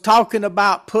was talking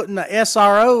about putting a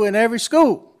SRO in every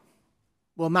school.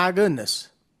 Well, my goodness.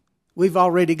 We've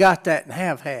already got that and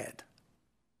have had.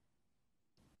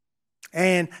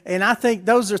 And I think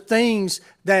those are things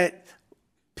that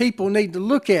people need to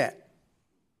look at.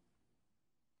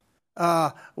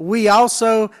 We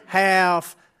also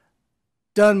have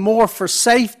done more for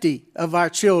safety of our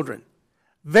children.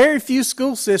 Very few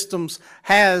school systems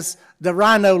has the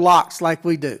rhino locks like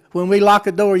we do. When we lock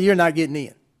a door, you're not getting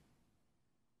in.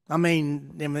 I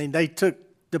mean,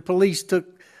 the police took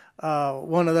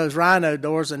one of those rhino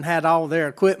doors and had all their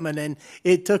equipment, and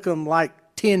it took them like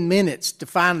 10 minutes to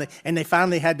they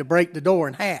finally had to break the door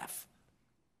in half.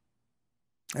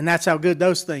 And that's how good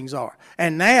those things are.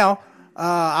 And now,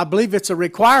 I believe it's a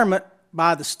requirement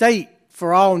by the state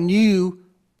for all new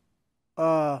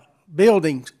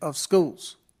buildings of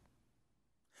schools.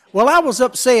 Well, I was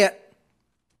upset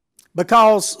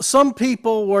because some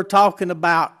people were talking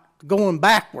about going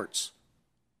backwards,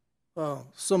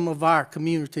 some of our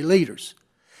community leaders.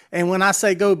 And when I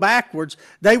say go backwards,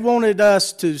 they wanted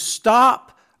us to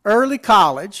stop early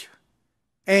college.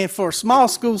 And for a small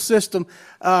school system,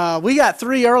 we got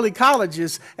 3 early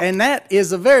colleges, and that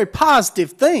is a very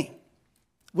positive thing.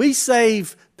 We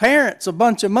save parents a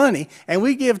bunch of money, and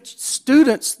we give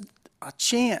students a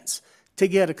chance to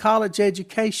get a college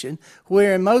education,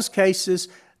 where in most cases,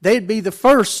 they'd be the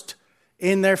first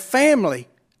in their family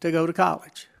to go to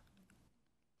college.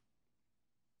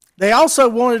 They also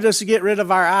wanted us to get rid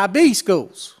of our IB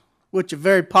schools, which are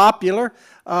very popular.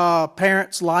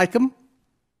 Parents like them.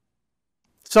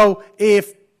 So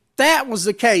if that was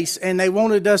the case and they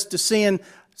wanted us to send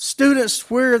students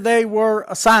where they were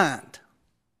assigned,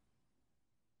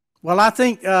 well, I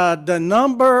think the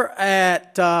number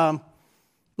at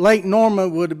Lake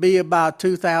Norman would be about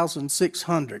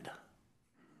 2,600.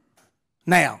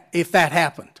 Now, if that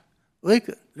happened,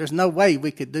 there's no way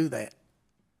we could do that.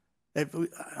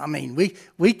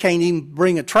 We can't even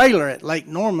bring a trailer at Lake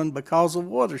Norman because of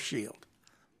water shield.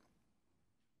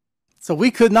 So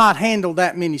we could not handle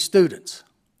that many students.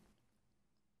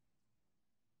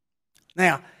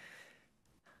 Now,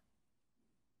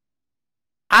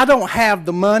 I don't have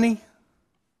the money,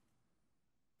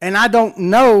 and I don't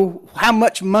know how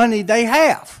much money they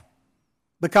have,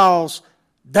 because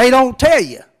they don't tell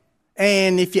you.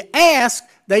 And if you ask,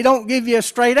 they don't give you a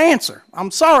straight answer. I'm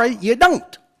sorry, you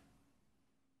don't.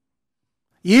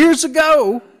 Years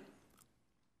ago,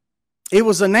 it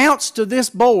was announced to this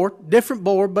board, different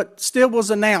board, but still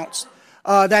was announced,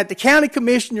 that the county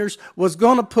commissioners was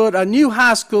going to put a new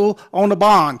high school on a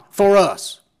bond for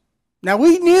us. Now,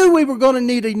 we knew we were going to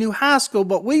need a new high school,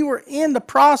 but we were in the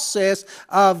process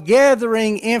of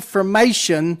gathering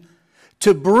information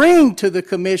to bring to the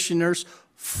commissioners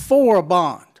for a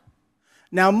bond.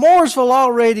 Now, Mooresville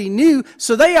already knew,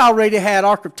 so they already had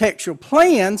architectural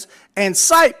plans and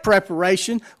site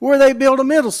preparation where they built a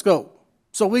middle school.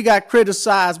 So we got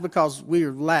criticized because we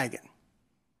were lagging.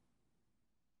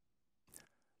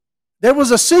 There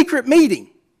was a secret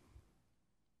meeting.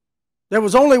 There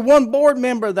was only one board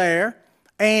member there,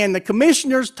 and the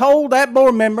commissioners told that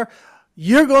board member,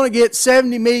 "You're going to get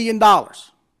 $70 million.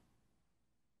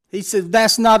 He said,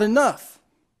 "That's not enough."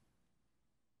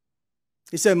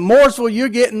 He said, "Mooresville, you're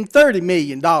getting $30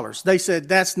 million. They said,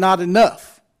 "That's not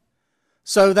enough."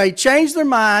 So they changed their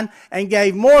mind and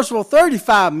gave Mooresville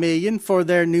 $35 million for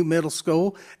their new middle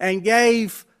school and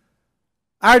gave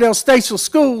Iredell-Statesville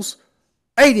schools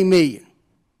 $80 million.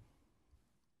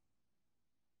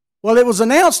 Well, it was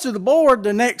announced to the board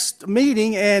the next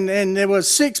meeting, and there was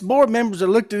 6 board members that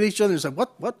looked at each other and said,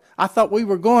 What? I thought we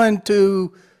were going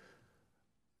to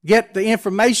get the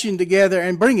information together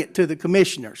and bring it to the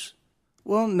commissioners."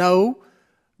 Well, no.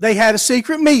 They had a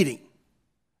secret meeting.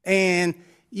 And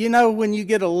you know, when you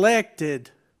get elected,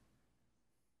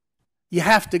 you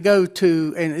have to go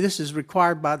to, and this is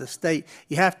required by the state,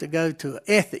 you have to go to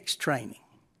ethics training.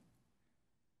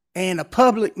 And a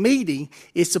public meeting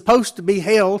is supposed to be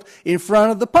held in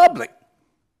front of the public.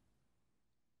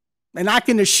 And I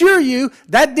can assure you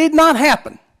that did not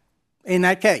happen in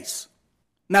that case.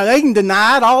 Now, they can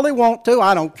deny it all they want to.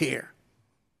 I don't care.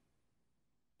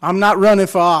 I'm not running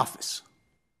for office.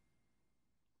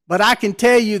 But I can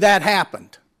tell you that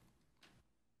happened.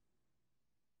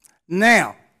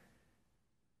 Now,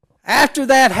 after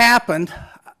that happened,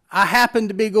 I happened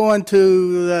to be going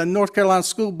to the North Carolina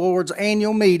School Board's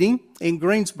annual meeting in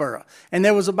Greensboro, and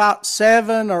there was about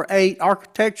 7 or 8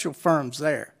 architectural firms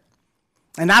there.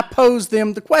 And I posed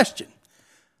them the question,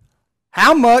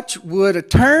 how much would a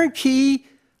turnkey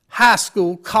high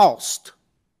school cost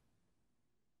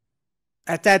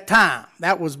at that time?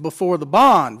 That was before the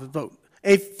bond vote.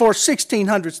 For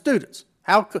 1,600 students.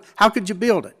 How could you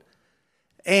build it?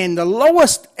 And the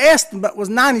lowest estimate was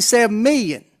 $97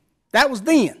 million. That was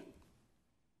then.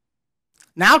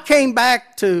 Now I came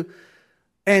back to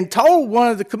and told one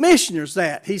of the commissioners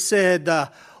that. He said,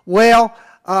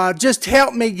 just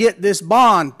help me get this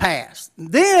bond passed.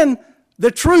 Then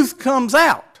the truth comes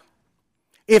out.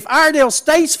 If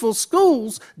Iredell-Statesville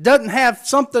schools doesn't have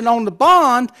something on the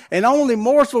bond and only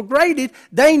Mooresville graded,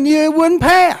 they knew it wouldn't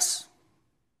pass.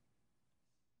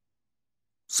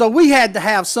 So we had to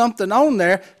have something on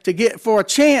there to get for a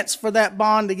chance for that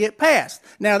bond to get passed.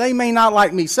 Now, they may not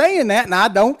like me saying that, and I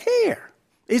don't care.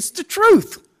 It's the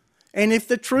truth. And if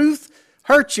the truth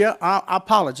hurts you, I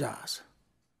apologize.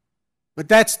 But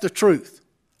that's the truth.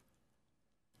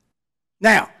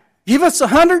 Now, give us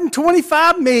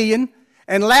 $125 million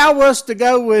and allow us to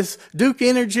go with Duke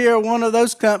Energy or one of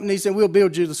those companies, and we'll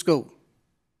build you the school.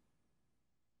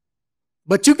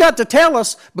 But you got to tell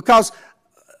us, because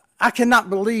I cannot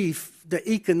believe the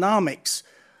economics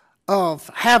of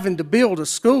having to build a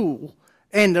school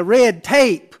and the red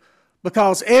tape,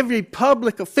 because every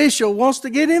public official wants to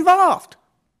get involved.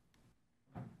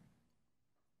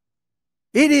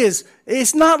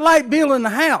 It's not like building a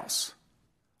house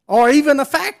or even a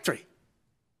factory.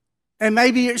 And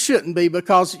maybe it shouldn't be,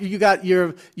 because you got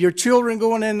your children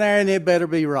going in there and it better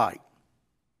be right.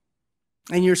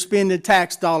 And you're spending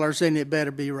tax dollars and it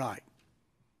better be right.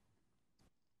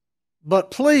 But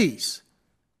please,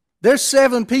 there's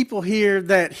 7 people here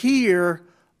that hear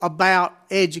about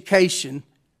education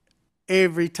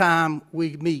every time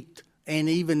we meet, and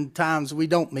even times we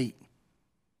don't meet.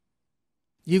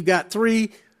 You've got 2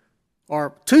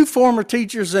 former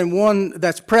teachers and one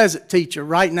that's present teacher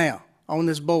right now on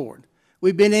this board.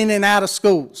 We've been in and out of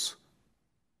schools.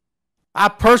 I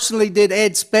personally did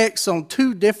ed specs on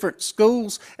 2 different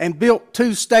schools and built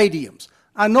 2 stadiums.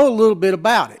 I know a little bit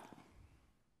about it.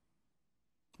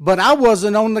 But I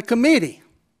wasn't on the committee.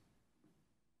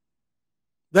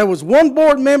 There was 1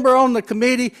 board member on the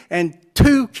committee and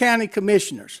 2 county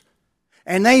commissioners.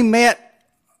 And they met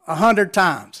 100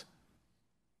 times.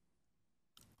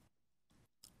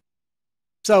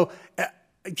 So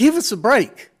give us a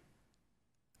break.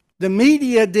 The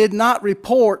media did not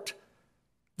report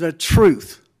the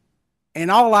truth.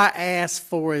 And all I ask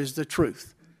for is the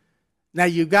truth. Now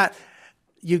you got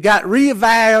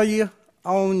revalue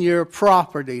on your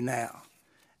property now.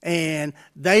 And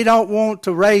they don't want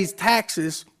to raise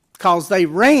taxes because they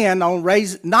ran on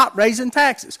not raising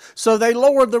taxes. So they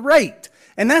lowered the rate.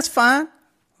 And that's fine.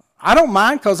 I don't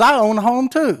mind, because I own a home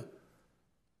too.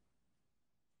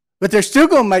 But they're still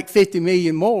going to make $50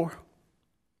 million more.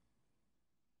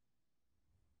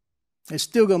 They're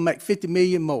still going to make $50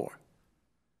 million more.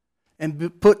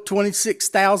 And put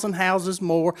 26,000 houses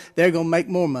more, they're going to make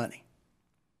more money.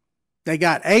 They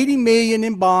got $80 million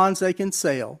in bonds they can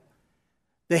sell.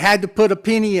 They had to put a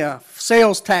penny of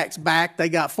sales tax back. They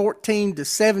got 14 to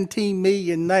 17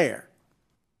 million there.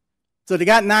 So they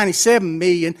got 97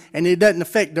 million, and it doesn't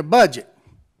affect their budget.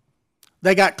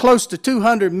 They got close to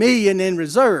 200 million in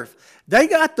reserve. They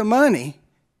got the money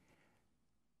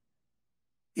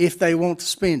if they want to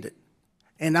spend it.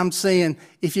 And I'm saying,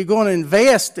 if you're going to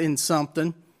invest in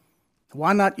something,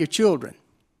 why not your children?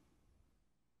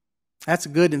 That's a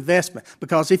good investment.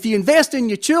 Because if you invest in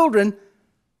your children,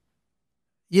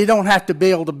 you don't have to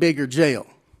build a bigger jail.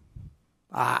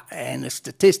 And the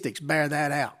statistics bear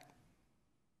that out.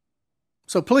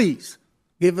 So please,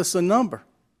 give us a number.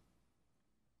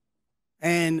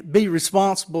 And be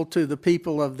responsible to the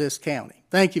people of this county.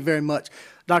 Thank you very much.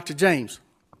 Dr. James.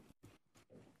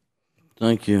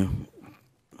 Thank you,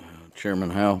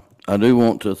 Chairman Howe. I do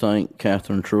want to thank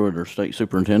Catherine Truitt, our state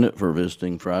superintendent, for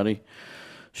visiting Friday.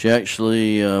 She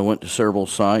actually went to several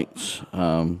sites.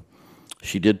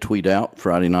 She did tweet out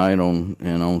Friday night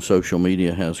on social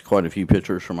media, has quite a few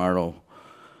pictures from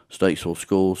Iredell-Statesville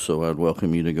schools, so I'd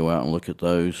welcome you to go out and look at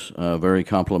those. Very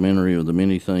complimentary of the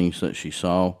many things that she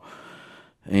saw.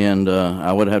 And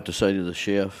I would have to say to the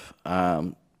chef,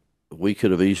 we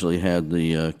could have easily had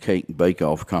the cake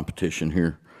bake-off competition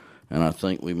here, and I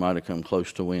think we might have come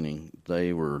close to winning.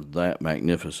 They were that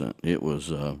magnificent. It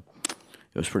was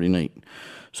pretty neat.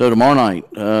 So tomorrow night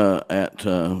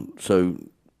so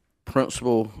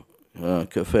Principal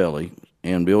Caffelli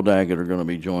and Bill Daggett are going to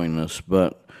be joining us.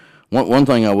 But one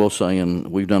thing I will say, and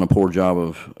we've done a poor job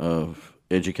of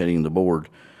educating the board,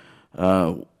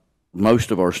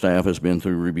 most of our staff has been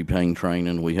through Ruby Payne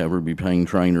training. We have Ruby Payne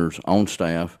trainers on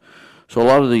staff. So a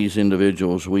lot of these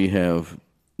individuals we have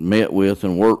met with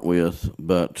and worked with,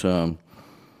 but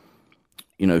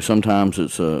sometimes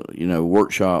it's a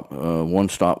workshop,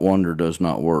 one-stop wonder does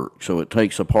not work. So it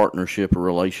takes a partnership, a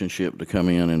relationship to come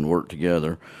in and work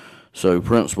together. So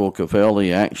Principal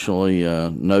Caffelli actually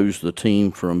knows the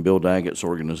team from Bill Daggett's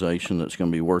organization that's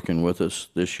going to be working with us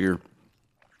this year.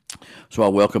 So I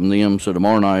welcome them. So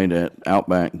tomorrow night at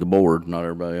Outback, the board, not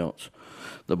everybody else,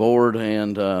 the board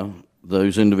and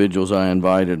those individuals I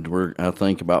invited, I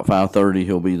think about 5:30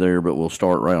 he'll be there, but we'll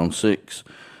start around 6.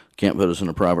 Can't put us in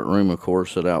a private room, of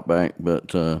course, at Outback,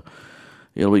 but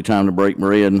it'll be time to break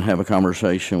bread and have a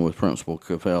conversation with Principal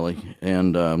Caffelli.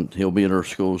 And he'll be at our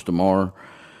schools tomorrow.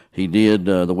 He did,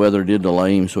 the weather did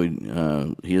delay him, so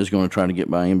he is going to try to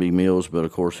get by MB Mills, but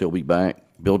of course he'll be back.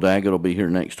 Bill Daggett will be here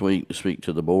next week to speak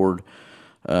to the board.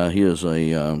 He is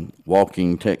a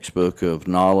walking textbook of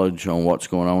knowledge on what's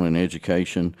going on in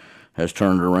education, has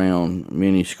turned around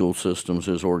many school systems,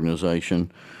 his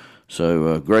organization.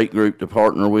 So a great group to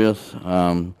partner with.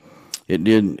 It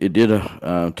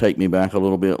did take me back a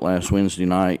little bit last Wednesday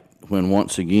night when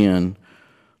once again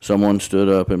someone stood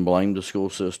up and blamed the school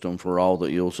system for all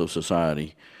the ills of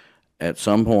society. At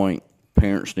some point,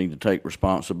 parents need to take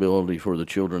responsibility for the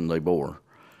children they bore.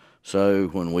 So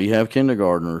when we have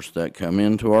kindergartners that come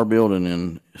into our building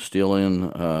and still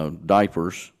in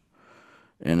diapers,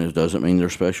 and it doesn't mean they're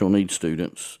special needs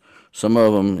students, some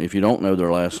of them, if you don't know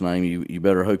their last name, you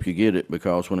better hope you get it,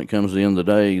 because when it comes to the end of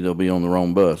the day, they'll be on the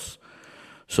wrong bus.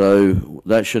 So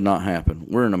that should not happen.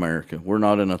 We're in America. We're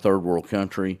not in a third world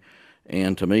country.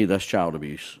 And to me, that's child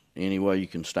abuse. Any way you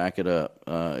can stack it up.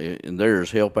 And there's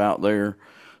help out there.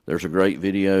 There's a great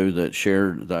video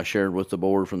that I shared with the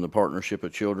board from the Partnership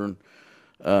of Children.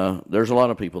 There's a lot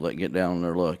of people that get down on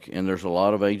their luck, and there's a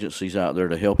lot of agencies out there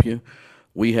to help you.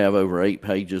 We have over 8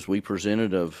 pages we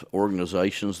presented of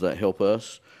organizations that help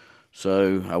us.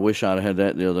 So I wish I'd had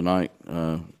that the other night,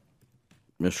 Mr.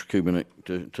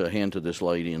 Kubinick, to hand to this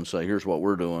lady and say, here's what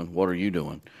we're doing. What are you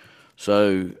doing?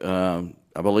 So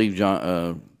I believe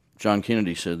John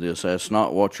Kennedy said this: ask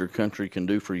not what your country can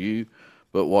do for you,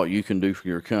 but what you can do for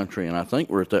your country. And I think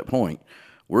we're at that point.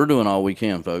 We're doing all we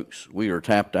can, folks. We are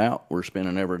tapped out. We're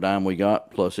spending every dime we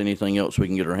got, plus anything else we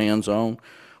can get our hands on.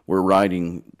 We're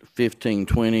writing $15,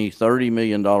 $20, $30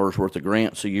 million worth of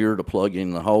grants a year to plug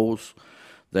in the holes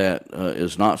that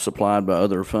is not supplied by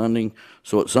other funding.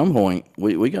 So at some point,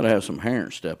 we got to have some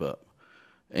parents step up.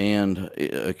 And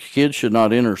a kid should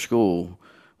not enter school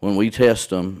when we test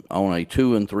them on a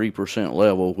 2% and 3%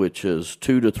 level, which is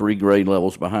 2 to 3 grade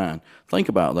levels behind. Think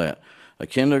about that. A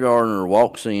kindergartner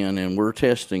walks in and we're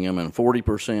testing them, and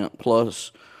 40%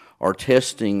 plus are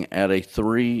testing at a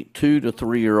 2 to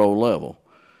 3 year old level.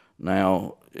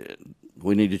 Now,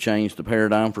 we need to change the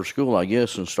paradigm for school, I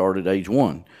guess, and start at age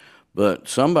 1. But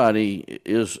somebody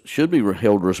should be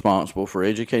held responsible for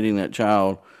educating that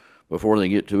child before they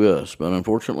get to us. But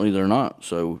unfortunately, they're not.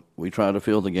 So we try to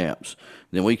fill the gaps.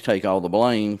 Then we take all the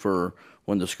blame for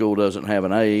when the school doesn't have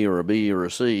an A or a B or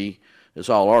a C. It's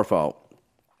all our fault.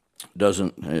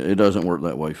 It doesn't work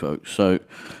that way, folks. So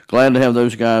glad to have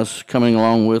those guys coming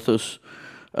along with us.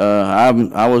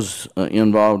 I was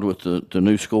involved with the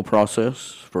new school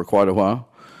process for quite a while.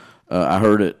 I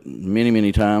heard it many,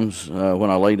 many times. When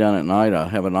I lay down at night, I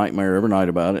have a nightmare every night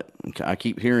about it. I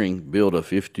keep hearing, build a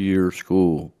 50-year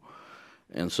school.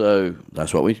 And so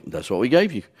that's what we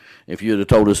gave you. If you had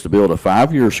told us to build a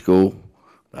 5-year school,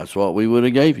 that's what we would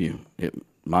have gave you. It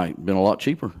might have been a lot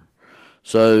cheaper.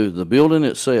 So the building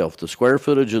itself, the square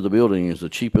footage of the building is the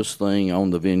cheapest thing on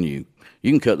the venue.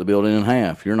 You can cut the building in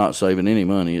half. You're not saving any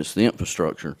money. It's the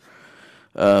infrastructure.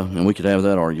 And we could have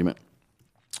that argument.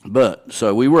 But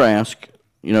so we were asked,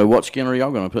 what skin are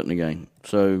y'all going to put in the game?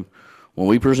 So when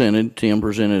we presented, Tim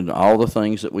presented all the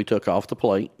things that we took off the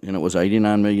plate, and it was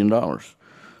 $89 million.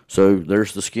 So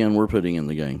there's the skin we're putting in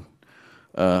the game.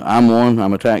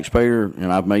 I'm a taxpayer,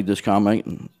 and I've made this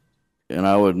comment, and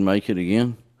I would make it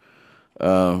again.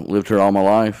 Lived here all my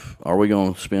life. Are we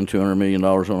going to spend $200 million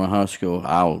on a high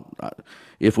school?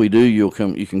 If we do, you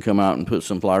can come out and put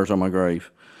some flowers on my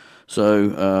grave.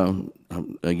 So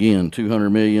again,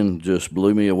 $200 million just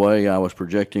blew me away. I was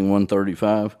projecting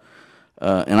 135,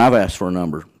 and I've asked for a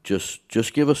number.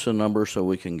 Just give us a number so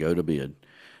we can go to bid.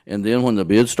 And then when the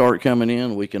bids start coming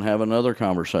in, we can have another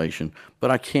conversation. But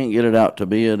I can't get it out to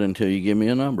bid until you give me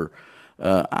a number.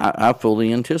 I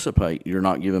fully anticipate you're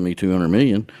not giving me $200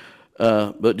 million.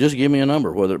 But just give me a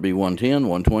number, whether it be 110,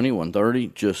 120, 130.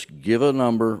 Just give a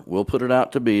number. We'll put it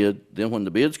out to bid. Then when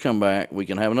the bids come back, we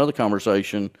can have another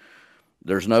conversation.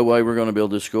 There's no way we're going to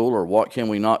build this school, or what can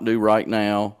we not do right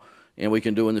now and we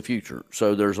can do in the future.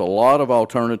 So there's a lot of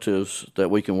alternatives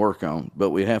that we can work on, but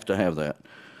we have to have that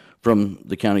from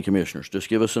the county commissioners. Just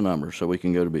give us a number so we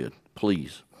can go to bid,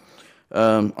 please.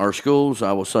 Our schools,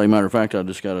 I will say, matter of fact, I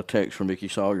just got a text from Vicki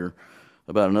Sawyer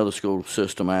about another school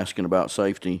system asking about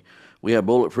safety. We have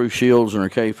bulletproof shields in our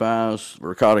K5s,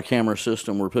 Ricotta camera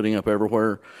system we're putting up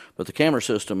everywhere, but the camera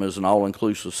system is an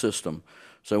all-inclusive system.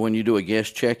 So when you do a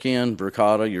guest check-in,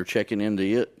 Ricotta, you're checking into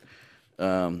it.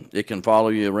 It can follow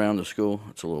you around the school.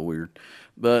 It's a little weird.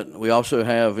 But we also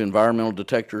have environmental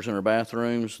detectors in our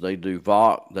bathrooms. They do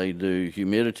VOC, they do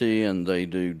humidity, and they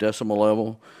do decibel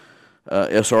level.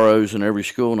 SROs in every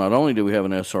school. Not only do we have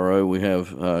an SRO, we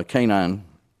have canines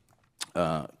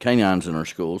in our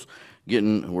schools.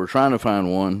 We're trying to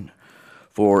find one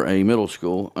for a middle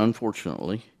school,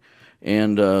 unfortunately.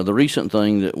 And the recent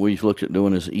thing that we've looked at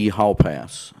doing is e-hall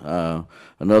pass,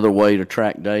 another way to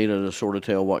track data to sort of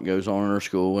tell what goes on in our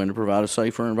school and to provide a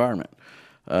safer environment.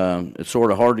 It's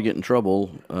sort of hard to get in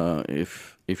trouble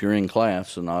if you're in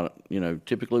class and not,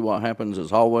 typically what happens is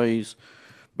hallways,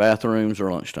 bathrooms,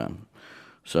 or lunchtime.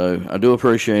 So I do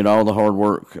appreciate all the hard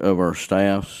work of our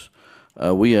staffs.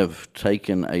 We have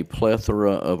taken a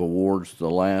plethora of awards the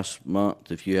last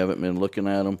month. If you haven't been looking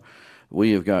at them,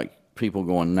 we have got people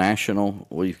going national.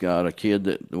 We've got a kid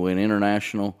that went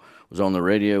international, was on the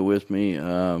radio with me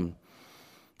in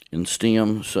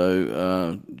STEM.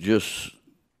 So just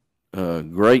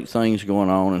great things going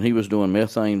on. And he was doing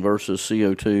methane versus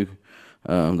CO2.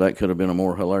 That could have been a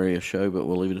more hilarious show, but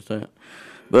we'll leave it at that.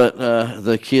 But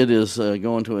the kid is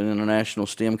going to an international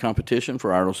STEM competition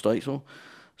for Iredell-Statesville.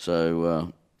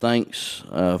 So thanks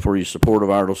for your support of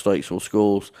Iredell-Statesville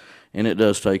schools. And it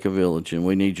does take a village, and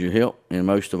we need your help. And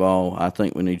most of all, I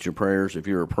think we need your prayers. If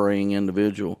you're a praying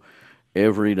individual,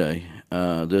 every day.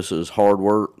 This is hard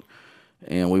work,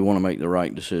 and we want to make the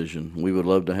right decision. We would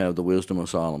love to have the wisdom of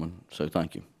Solomon. So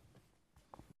thank you.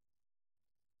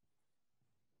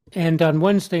 And on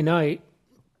Wednesday night,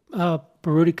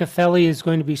 Baruti Cafelli is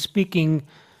going to be speaking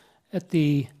at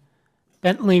the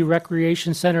Bentley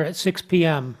Recreation Center at 6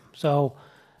 p.m. So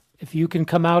if you can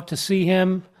come out to see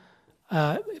him,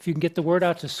 if you can get the word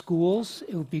out to schools,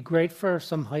 it would be great for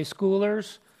some high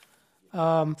schoolers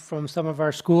from some of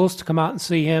our schools to come out and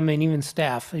see him, and even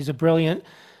staff. He's a brilliant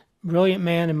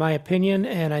man, in my opinion,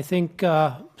 and I think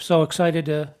so excited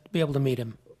to be able to meet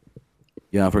him.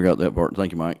 Yeah, I forgot that part.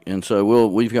 Thank you, Mike. And so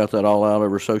we've got that all out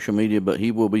over social media, but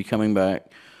he will be coming back.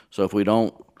 So if we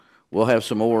don't, we'll have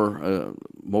some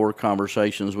more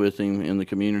conversations with him in the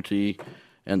community.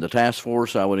 And the task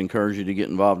force, I would encourage you to get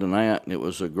involved in that. It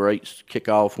was a great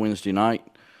kickoff Wednesday night,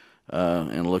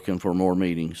 and looking for more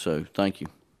meetings. So thank you.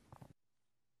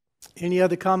 Any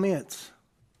other comments?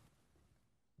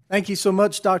 Thank you so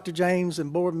much, Dr. James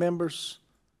and board members.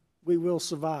 We will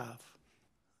survive.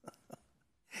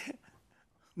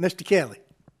 Mr. Kelly.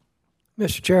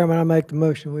 Mr. Chairman, I make the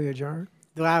motion we adjourn.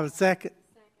 Do I have a second?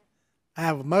 I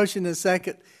have a motion and a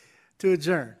second to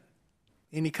adjourn.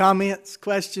 Any comments,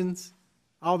 questions?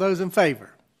 All those in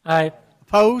favor? Aye.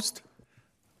 Opposed?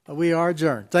 We are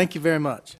adjourned. Thank you very much.